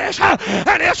ages,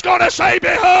 and it's going to say,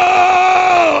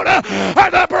 behold,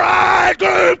 the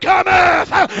bridegroom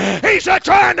cometh. He's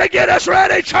trying to get us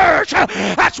ready, church.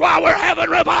 That's why we're having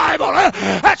revival.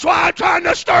 That's why I'm trying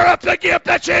to stir up the gift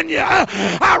that's in you.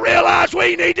 I realize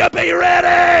we need to be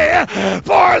ready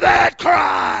for that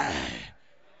cry.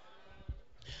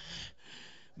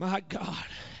 My God.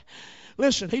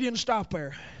 Listen, he didn't stop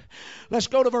there. Let's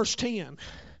go to verse 10.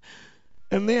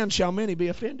 And then shall many be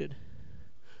offended.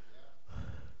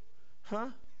 Huh?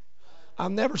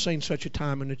 I've never seen such a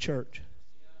time in the church.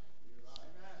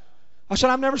 I said,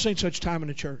 I've never seen such a time in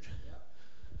the church.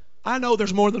 I know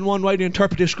there's more than one way to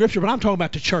interpret this scripture, but I'm talking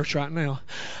about the church right now.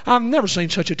 I've never seen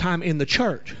such a time in the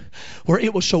church where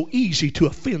it was so easy to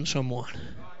offend someone.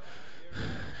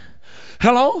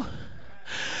 Hello?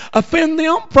 Offend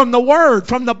them from the Word,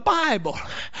 from the Bible.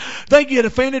 They get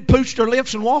offended, pooch their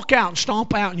lips, and walk out and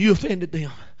stomp out, and you offended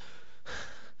them.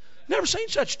 Never seen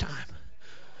such a time.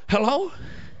 Hello?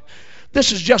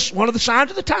 This is just one of the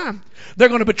signs of the time. They're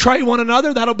going to betray one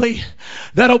another. That'll be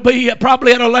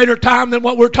probably at a later time than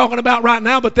what we're talking about right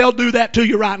now, but they'll do that to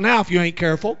you right now if you ain't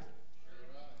careful.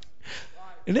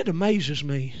 And it amazes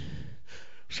me,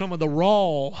 some of the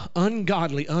raw,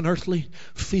 ungodly, unearthly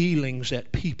feelings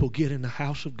that people get in the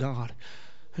house of God,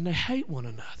 and they hate one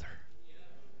another.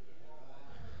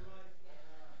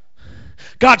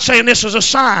 God's saying this is a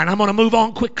sign. I'm going to move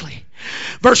on quickly.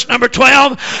 Verse number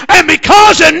 12, and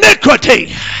because iniquity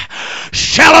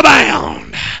shall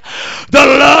abound, the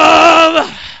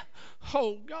love,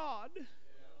 oh God,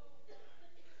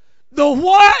 the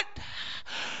what?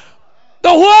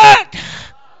 The what?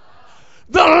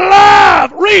 The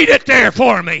love, read it there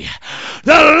for me.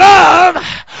 The love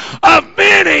of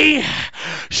many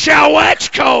shall wax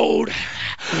cold.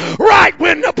 Right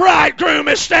when the bridegroom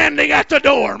is standing at the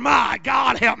door. My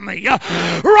God, help me.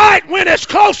 Right when it's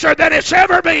closer than it's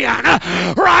ever been.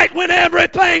 Right when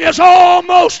everything is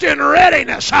almost in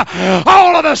readiness.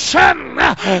 All of a sudden,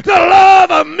 the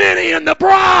love of many in the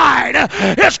bride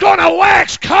is going to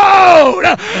wax cold.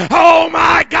 Oh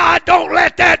my God, don't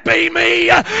let that be me.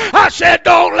 I said,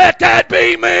 don't let that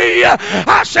be me.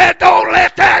 I said, don't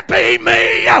let that be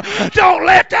me. Don't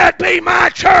let that be my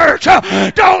church.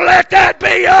 Don't let that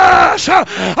be us.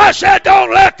 I said,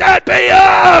 don't let that be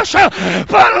us,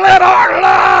 but let our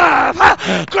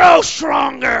love grow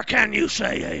stronger. Can you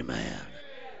say amen?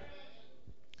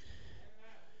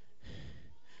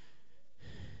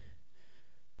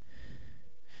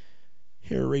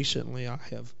 Here recently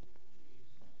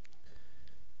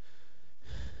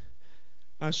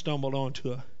I stumbled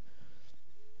onto a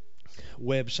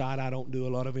website. I don't do a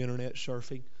lot of internet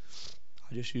surfing.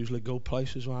 I just usually go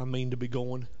places where I mean to be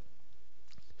going.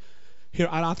 Here,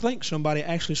 I think somebody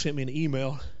actually sent me an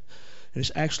email, and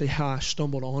it's actually how I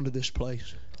stumbled onto this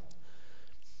place.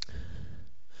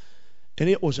 And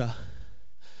it's a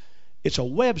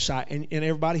website, and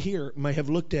everybody here may have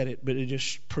looked at it, but it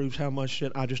just proves how much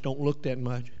that I just don't look that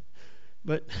much.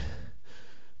 But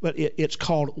it's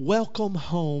called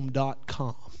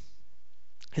welcomehome.com.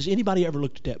 Has anybody ever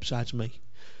looked at that besides me?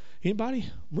 Anybody?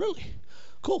 Really?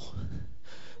 Cool.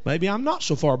 Maybe I'm not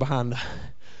so far behind the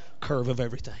curve of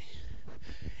everything.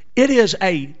 It is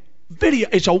a video.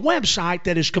 It's a website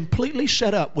that is completely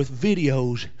set up with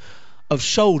videos of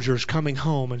soldiers coming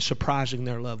home and surprising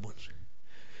their loved ones.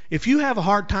 If you have a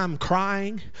hard time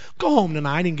crying, go home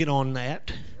tonight and get on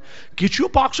that. Get you a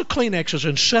box of Kleenexes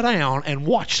and sit down and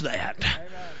watch that. Amen.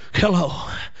 Hello.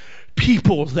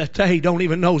 People that they don't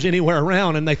even know is anywhere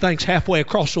around, and they think's halfway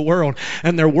across the world,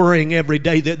 and they're worrying every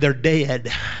day that they're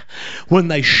dead. When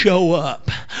they show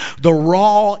up, the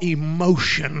raw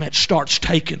emotion that starts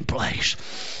taking place.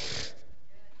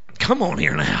 Come on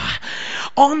here now.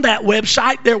 on that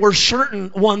website, there were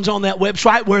certain ones on that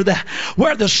website where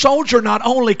the soldier not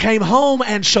only came home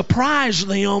and surprised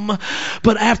them,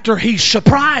 but after he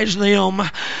surprised them,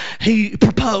 he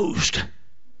proposed.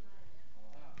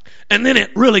 And then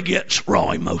it really gets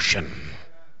raw emotion.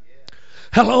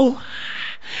 Hello?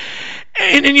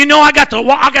 And you know, I got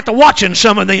to watching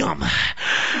some of them.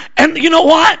 And you know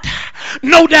what?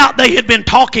 No doubt they had been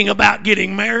talking about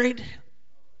getting married.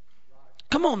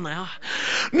 Come on now.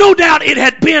 No doubt it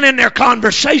had been in their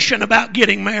conversation about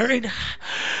getting married.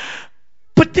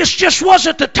 But this just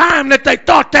wasn't the time that they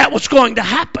thought that was going to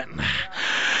happen.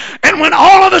 And when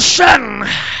all of a sudden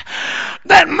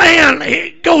that man,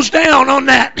 he goes down on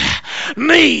that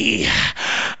knee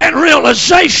and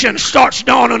realization starts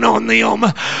dawning on them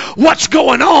what's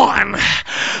going on.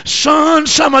 Son,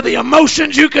 some of the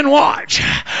emotions you can watch,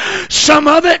 some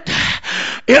of it,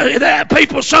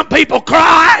 some people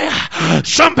cry,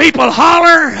 some people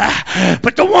holler,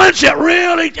 but the ones that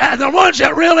really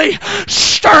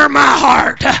stir my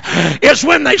heart is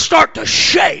when they start to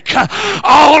shake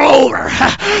all over.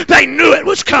 They knew it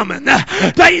was coming.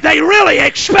 They really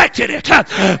expected it,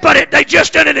 but they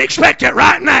just didn't expect it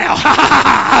right now.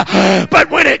 But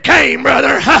when it came,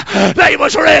 brother, they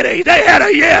was ready. They had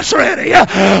a yes ready.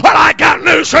 Well, I got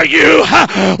news for you.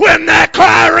 When that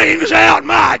cry rings out,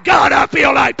 my God, I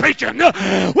feel like preaching.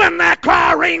 When that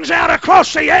cry rings out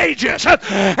across the ages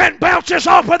and bounces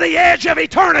off of the edge of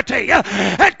eternity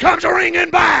and comes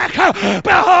ringing back,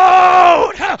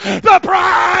 behold, the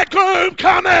bridegroom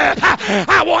cometh.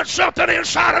 I want something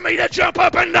inside of me to jump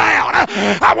up and down.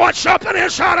 I want something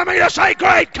inside of me to say,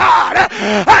 great God,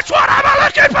 that's what I'm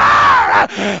looking for.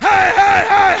 Hey, hey,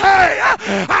 hey, hey,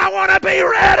 I want to be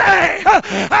ready.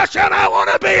 I said I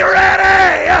want to be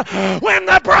ready when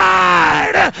the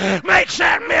bride makes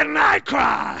that midnight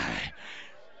cry.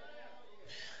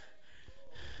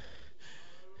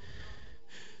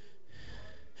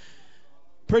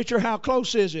 Preacher, how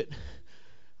close is it?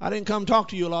 I didn't come talk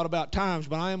to you a lot about times,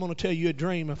 but I am going to tell you a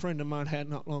dream a friend of mine had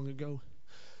not long ago.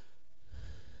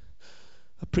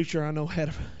 A preacher I know had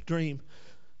a dream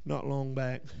not long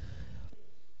back.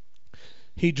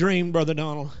 He dreamed, Brother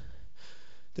Donald,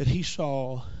 that he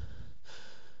saw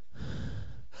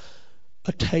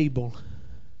a table,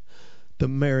 the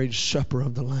marriage supper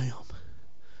of the Lamb.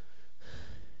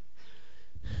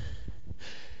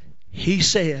 He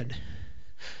said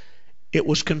it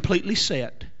was completely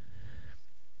set.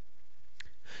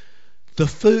 The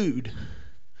food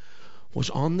was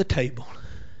on the table.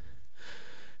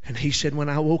 And he said, when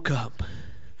I woke up,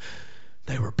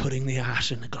 they were putting the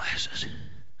ice in the glasses.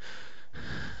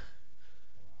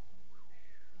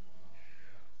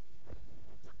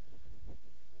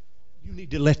 You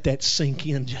need to let that sink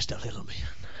in just a little bit.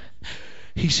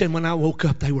 He said, when I woke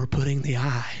up, they were putting the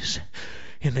ice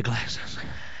in the glasses.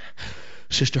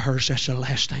 Sister Hurst, that's the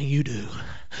last thing you do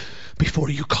before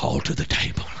you call to the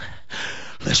table.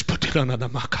 Let's put it under the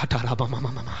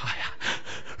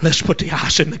Let's put the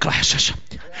ice in the glasses.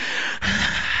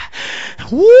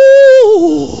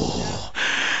 Woo!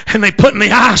 And they putting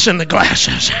the ice in the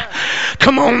glasses.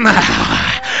 Come on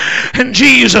now. And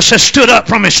Jesus has stood up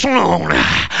from his throne.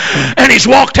 And he's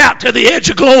walked out to the edge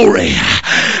of glory.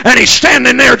 And he's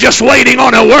standing there just waiting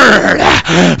on a word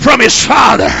from his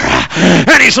Father.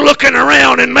 And he's looking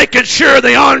around and making sure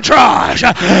the entourage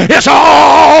is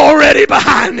already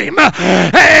behind him.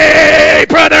 Hey,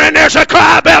 brother, and there's a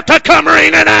cry about to come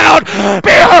ringing out.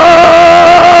 Behold,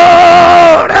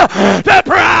 the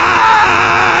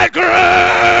bridegroom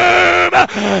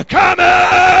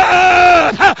cometh.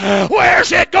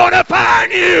 Where's it going to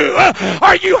find you?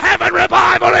 Are you having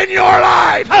revival in your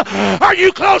life? Are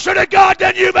you closer to God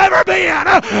than you've ever been?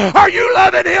 Are you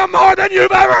loving him more than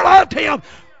you've ever loved him?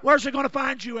 Where's it going to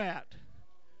find you at?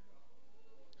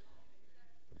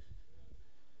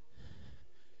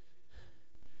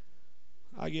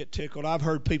 I get tickled. I've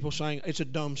heard people saying it's a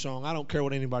dumb song. I don't care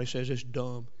what anybody says. It's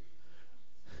dumb.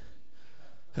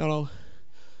 Hello?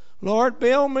 Lord,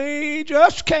 build me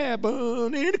just a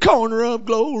cabin in the corner of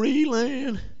glory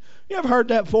land. You ever heard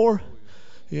that before?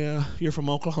 Yeah, you're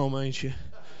from Oklahoma, ain't you?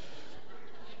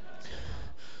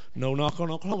 No knock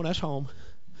on Oklahoma, that's home.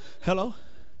 Hello?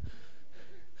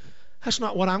 That's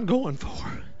not what I'm going for.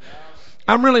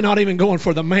 I'm really not even going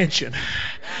for the mansion.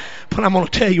 But I'm going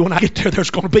to tell you, when I get there,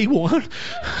 there's going to be one.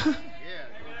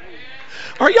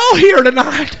 Are y'all here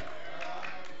tonight?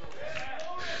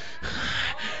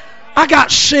 I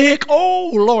got sick.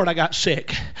 Oh, Lord, I got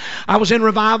sick. I was in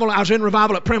revival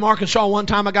at Prim, Arkansas one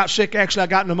time. I got sick. Actually, I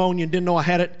got pneumonia and didn't know I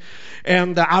had it.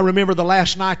 And I remember the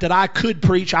last night that I could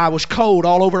preach, I was cold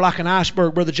all over like an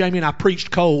iceberg, Brother Jamie, and I preached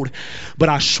cold. But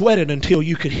I sweated until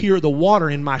you could hear the water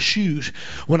in my shoes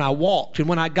when I walked. And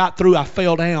when I got through, I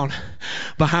fell down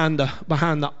behind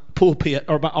the pulpit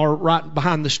or right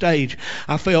behind the stage.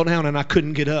 I fell down and I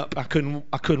couldn't get up. I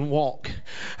couldn't walk.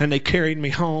 And they carried me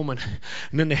home, and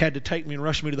then they had to take me and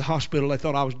rush me to the hospital. They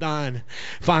thought I was dying.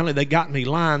 Finally, they got me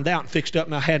lined out and fixed up,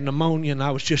 and I had pneumonia, and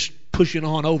I was just pushing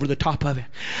on over the top of it.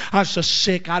 I was so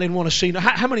sick. I didn't want to see.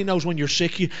 How many knows when you're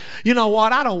sick? You know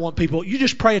what? I don't want people. You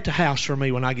just pray at the house for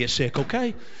me when I get sick,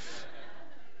 okay?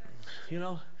 You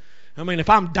know? I mean, if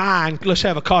I'm dying, let's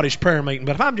have a cottage prayer meeting.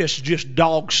 But if I'm just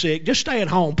dog sick, just stay at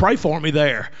home. Pray for me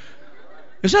there.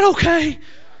 Is that okay?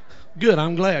 Good,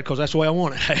 I'm glad, because that's the way I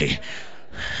want it. Hey.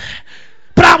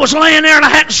 But I was laying there and I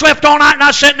hadn't slept all night, and I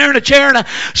was sitting there in a chair, and the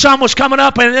sun was coming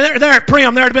up, and there at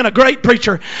Prim, there had been a great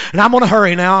preacher. And I'm going to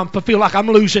hurry now. I feel like I'm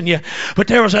losing you. But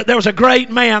there was a great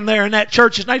man there in that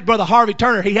church. His name's Brother Harvey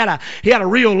Turner. He had a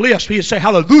real lisp. He'd say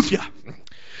hallelujah.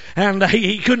 And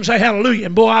he couldn't say hallelujah.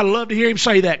 And boy, I'd love to hear him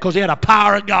say that, because he had a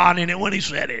power of God in it when he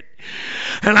said it.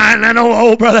 And I know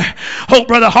old brother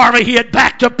Harvey, he had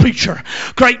backed a preacher.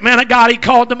 Great man of God. He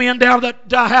called the men down to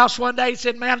the house one day. He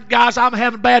said, man, guys, I'm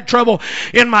having bad trouble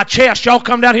in my chest. Y'all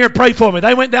come down here and pray for me.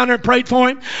 They went down there and prayed for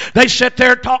him. They sat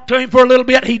there and talked to him for a little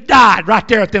bit. He died right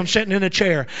there at them sitting in the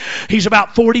chair. He's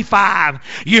about 45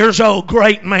 years old.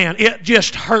 Great man. It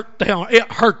just hurt them. It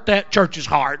hurt that church's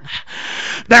heart.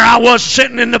 There I was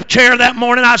sitting in the chair that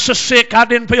morning. I was so sick. I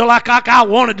didn't feel like I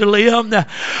wanted to live.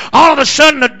 All of a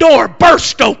sudden the door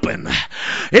burst open.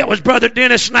 It was Brother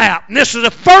Dennis Knapp. And this is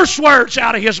the first words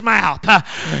out of his mouth.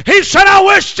 He said, I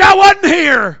wished I wasn't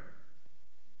here.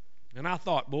 And I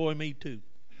thought, boy, me too.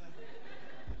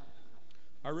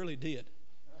 I really did.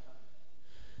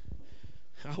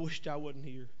 I wished I wasn't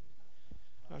here.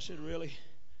 I said, really?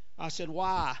 I said,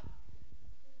 why?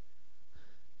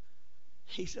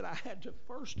 He said, I had the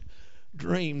first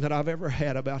dream that I've ever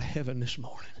had about heaven this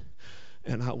morning,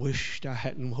 and I wished I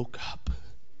hadn't woke up.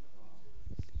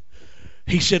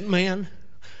 He said, man,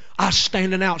 I was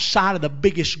standing outside of the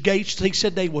biggest gates. He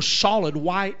said they were solid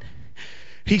white.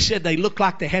 He said they looked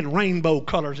like they had rainbow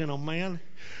colors in them, man.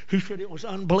 He said it was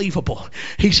unbelievable.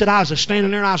 He said I was standing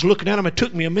there and I was looking at them. It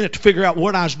took me a minute to figure out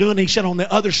what I was doing. He said on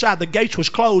the other side, the gates was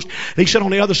closed. He said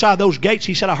on the other side of those gates,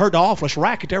 he said I heard the awfulest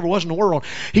racket there ever was in the world.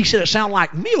 He said it sounded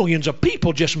like millions of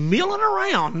people just milling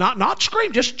around, not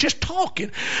screaming, just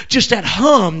talking, just that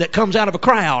hum that comes out of a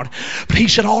crowd. But he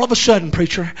said all of a sudden,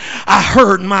 preacher, I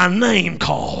heard my name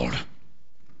called.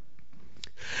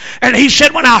 And he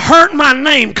said, when I heard my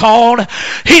name called,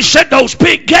 he said those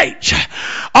big gates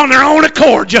on their own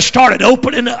accord just started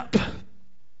opening up.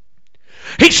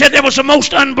 He said there was the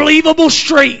most unbelievable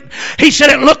street. He said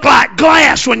it looked like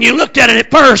glass when you looked at it at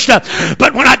first.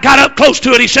 But when I got up close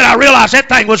to it, he said, I realized that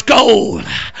thing was gold.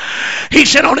 He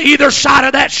said on either side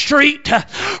of that street,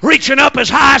 reaching up as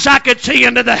high as I could see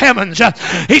into the heavens.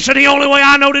 He said the only way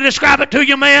I know to describe it to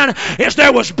you, man, is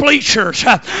there was bleachers.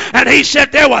 And he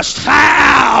said there was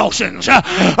thousands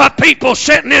of people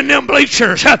sitting in them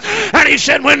bleachers. And he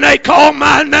said when they called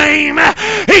my name,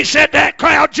 he said that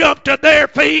crowd jumped to their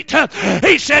feet.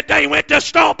 He said they went to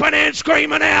stomping and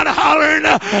screaming and hollering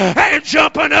and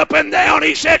jumping up and down.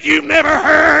 He said, you've never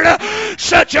heard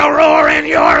such a roar in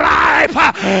your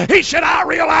life. He said, I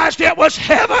realized it was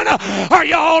heaven. Are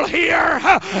y'all here?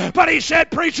 But he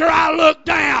said, preacher, I looked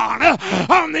down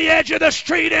on the edge of the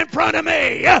street in front of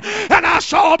me, and I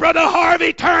saw Brother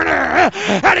Harvey Turner,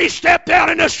 and he stepped out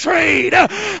in the street,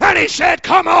 and he said,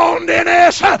 come on,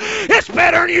 Dennis. It's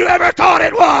better than you ever thought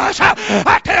it was.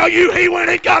 I tell you, he went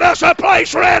and got us a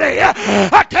place ready.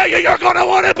 I tell you, you're going to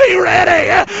want to be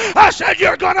ready. I said,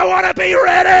 you're going to want to be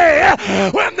ready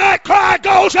when that cry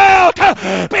goes out.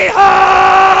 Behold,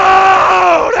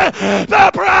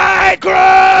 the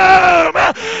bridegroom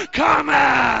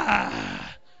cometh.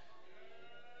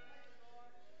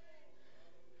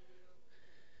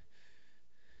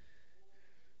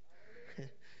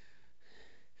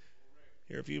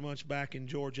 Here a few months back in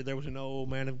Georgia, there was an old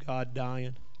man of God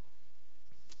dying.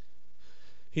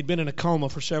 He'd been in a coma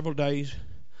for several days.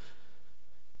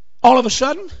 All of a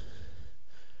sudden,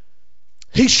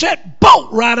 he sat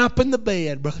bolt right up in the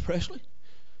bed, Brother Presley.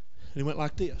 And he went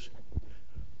like this.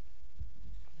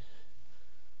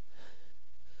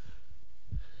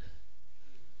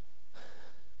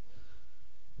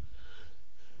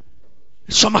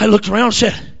 Somebody looked around and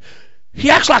said, he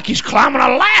acts like he's climbing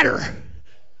a ladder.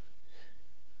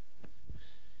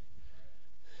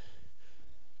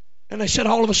 And they said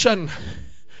all of a sudden,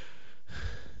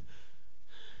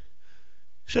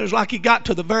 said it was like he got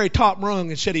to the very top rung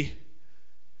and said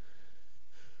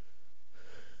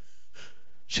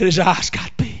his eyes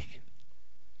got big.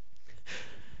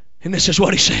 And this is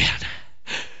what he said.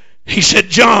 He said,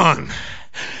 John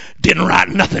didn't write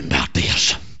nothing about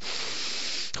this.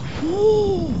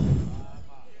 Ooh.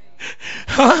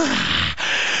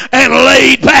 And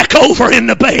laid back over in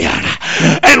the bed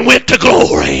and went to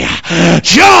glory.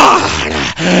 John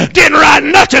didn't write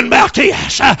nothing about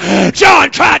this.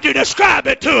 John tried to describe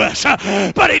it to us,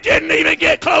 but he didn't even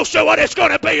get close to what it's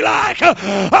going to be like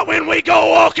when we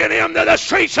go walking into the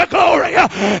streets of glory.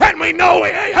 And we know,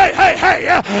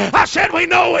 I said we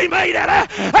know we made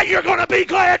it. You're going to be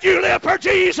glad you live for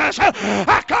Jesus.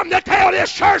 I come to tell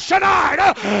this church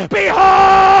tonight,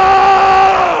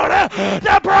 behold,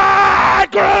 the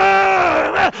bridegroom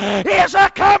is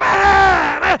a-coming.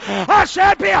 I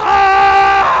said,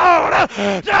 behold,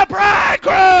 the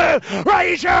bridegroom.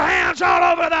 Raise your hands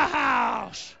all over the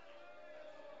house.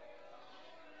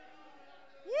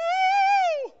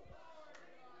 Woo!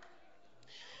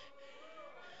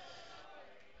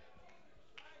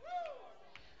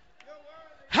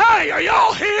 Hey, are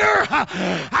y'all here?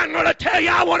 I'm going to tell you,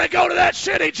 I want to go to that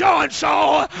city John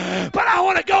saw, but I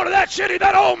want to go to that city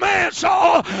that old man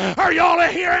saw. Are y'all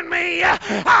hearing me?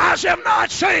 Eyes have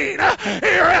not seen,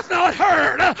 ear hath not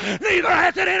heard, neither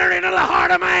hath it entered into the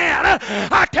heart of man.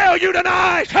 I tell you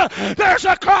tonight, there's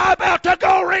a cry about to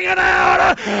go ringing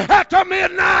out at the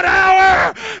midnight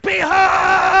hour.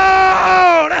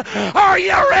 Behold, are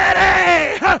you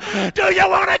ready? Do you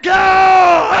want to go?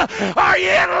 Are you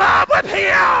in love with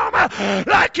him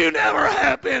like you never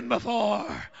have been before?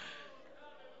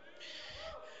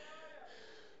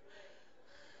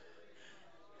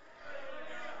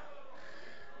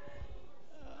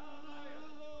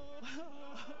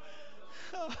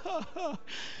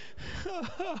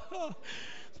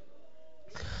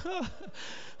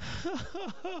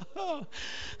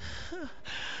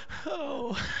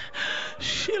 Oh,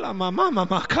 Sheila, mama,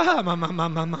 mama.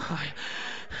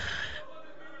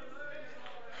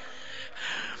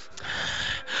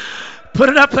 Put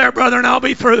it up there, brother, and I'll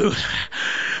be through. 1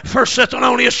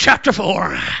 Thessalonians chapter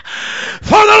 4. For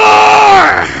the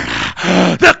Lord,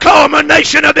 the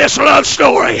culmination of this love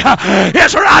story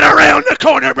is right around the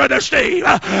corner, Brother Steve.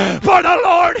 For the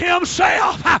Lord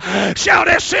himself shall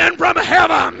descend from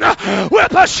heaven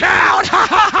with a shout,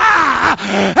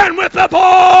 and with the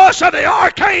voice of the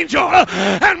archangel,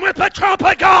 and with the trump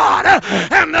of God,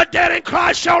 and the dead in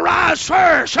Christ shall rise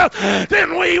first.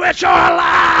 Then we which are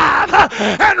alive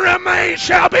and remain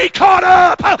shall be caught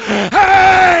up.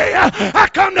 Hey, I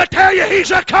come to tell you he's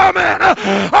a-coming.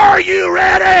 Are you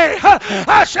ready?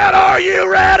 I said, are you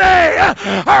ready?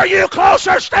 Are you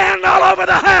closer? Stand all over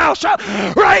the house.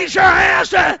 Raise your hands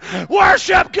to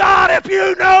worship God if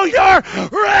you know you're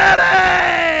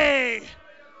ready.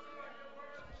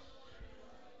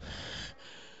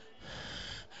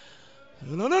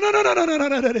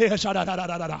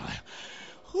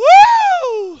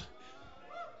 Woo!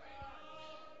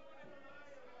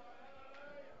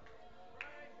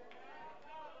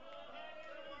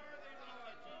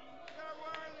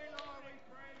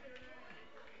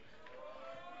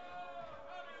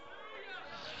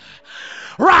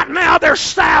 Right now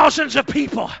there's thousands of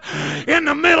people in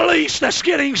the Middle East that's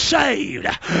getting saved.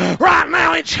 Right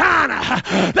now in China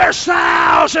there's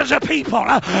thousands of people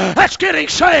that's getting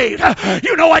saved.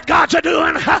 You know what God's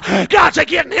a-doing? God's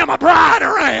a-getting him a bride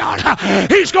around.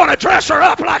 He's going to dress her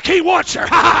up like he wants her.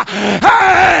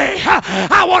 Hey,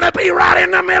 I want to be right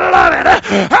in the middle of it.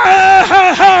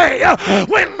 Hey,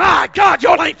 when my God,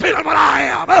 you ain't feeling what I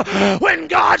am. When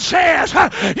God says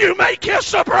you may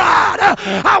kiss the bride,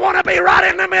 I want to be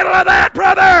right in the middle of that,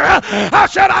 brother. I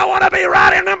said I want to be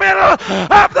right in the middle of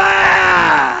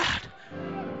that.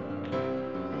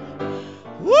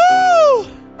 Woo!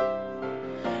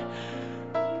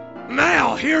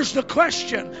 Now, here's the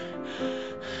question.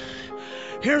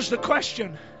 Here's the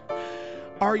question.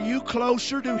 Are you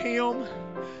closer to him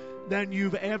than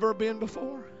you've ever been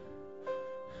before?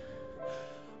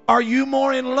 Are you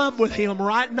more in love with him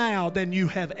right now than you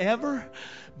have ever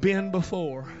been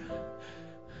before?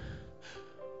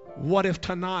 What if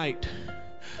tonight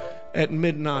at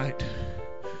midnight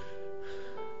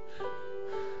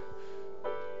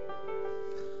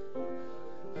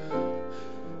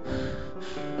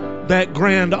that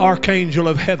grand archangel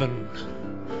of heaven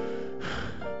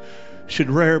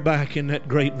should rear back in that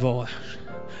great voice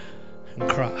and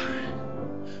cry,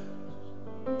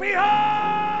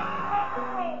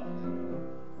 behold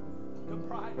the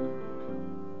bridegroom.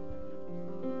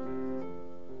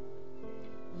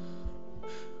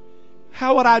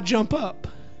 how would I jump up?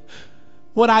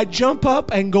 Would I jump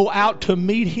up and go out to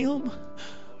meet him?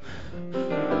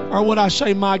 Or would I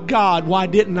say, my God, why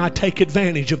didn't I take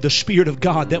advantage of the Spirit of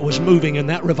God that was moving in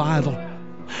that revival?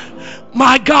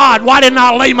 My God, why didn't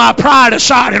I lay my pride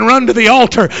aside and run to the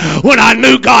altar when I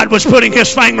knew God was putting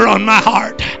his finger on my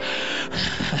heart?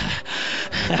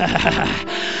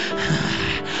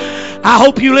 I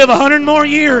hope you live 100 more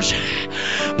years,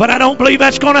 but I don't believe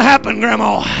that's going to happen,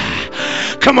 Grandma.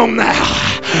 Come on now.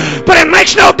 But it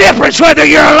makes no difference whether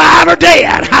you're alive or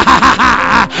dead.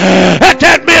 At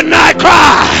that midnight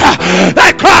cry,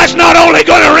 that cry's not only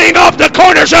going to ring off the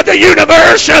corners of the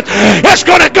universe, it's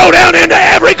going to go down into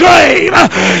every grave.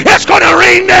 It's going to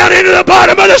ring down into the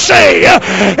bottom of the sea.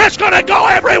 It's going to go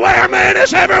everywhere man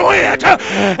has ever went.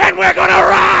 And we're going to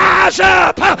rise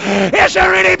up. Is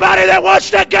there anybody that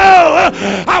wants to go?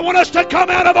 I want us to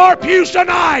come out of our pews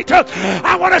tonight.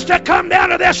 I want us to come down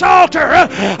to this altar.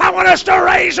 I want us to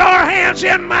raise our hands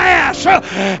in mass.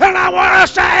 And I want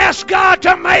us to ask God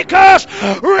to make us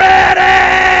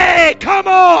ready. Come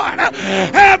on.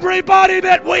 Everybody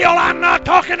that will. I'm not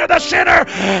talking to the sinner.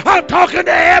 I'm talking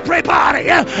to everybody.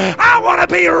 I want to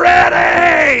be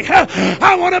ready.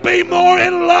 I want to be more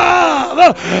in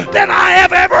love than I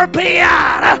have ever been.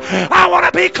 I want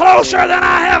to be closer than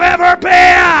I have ever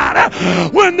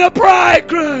been when the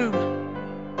bridegroom.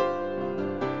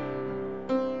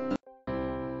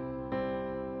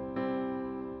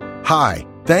 Hi,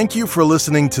 thank you for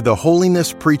listening to the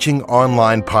Holiness Preaching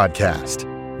Online podcast.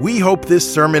 We hope this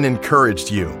sermon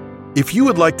encouraged you. If you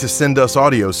would like to send us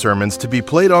audio sermons to be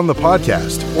played on the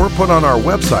podcast or put on our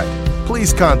website,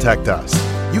 please contact us.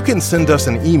 You can send us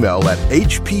an email at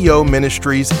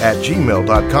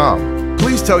hpoministries@gmail.com.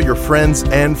 Please tell your friends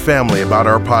and family about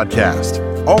our podcast.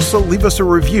 Also, leave us a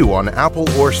review on Apple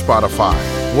or Spotify.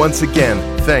 Once again,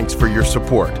 thanks for your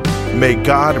support. May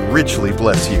God richly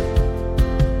bless you.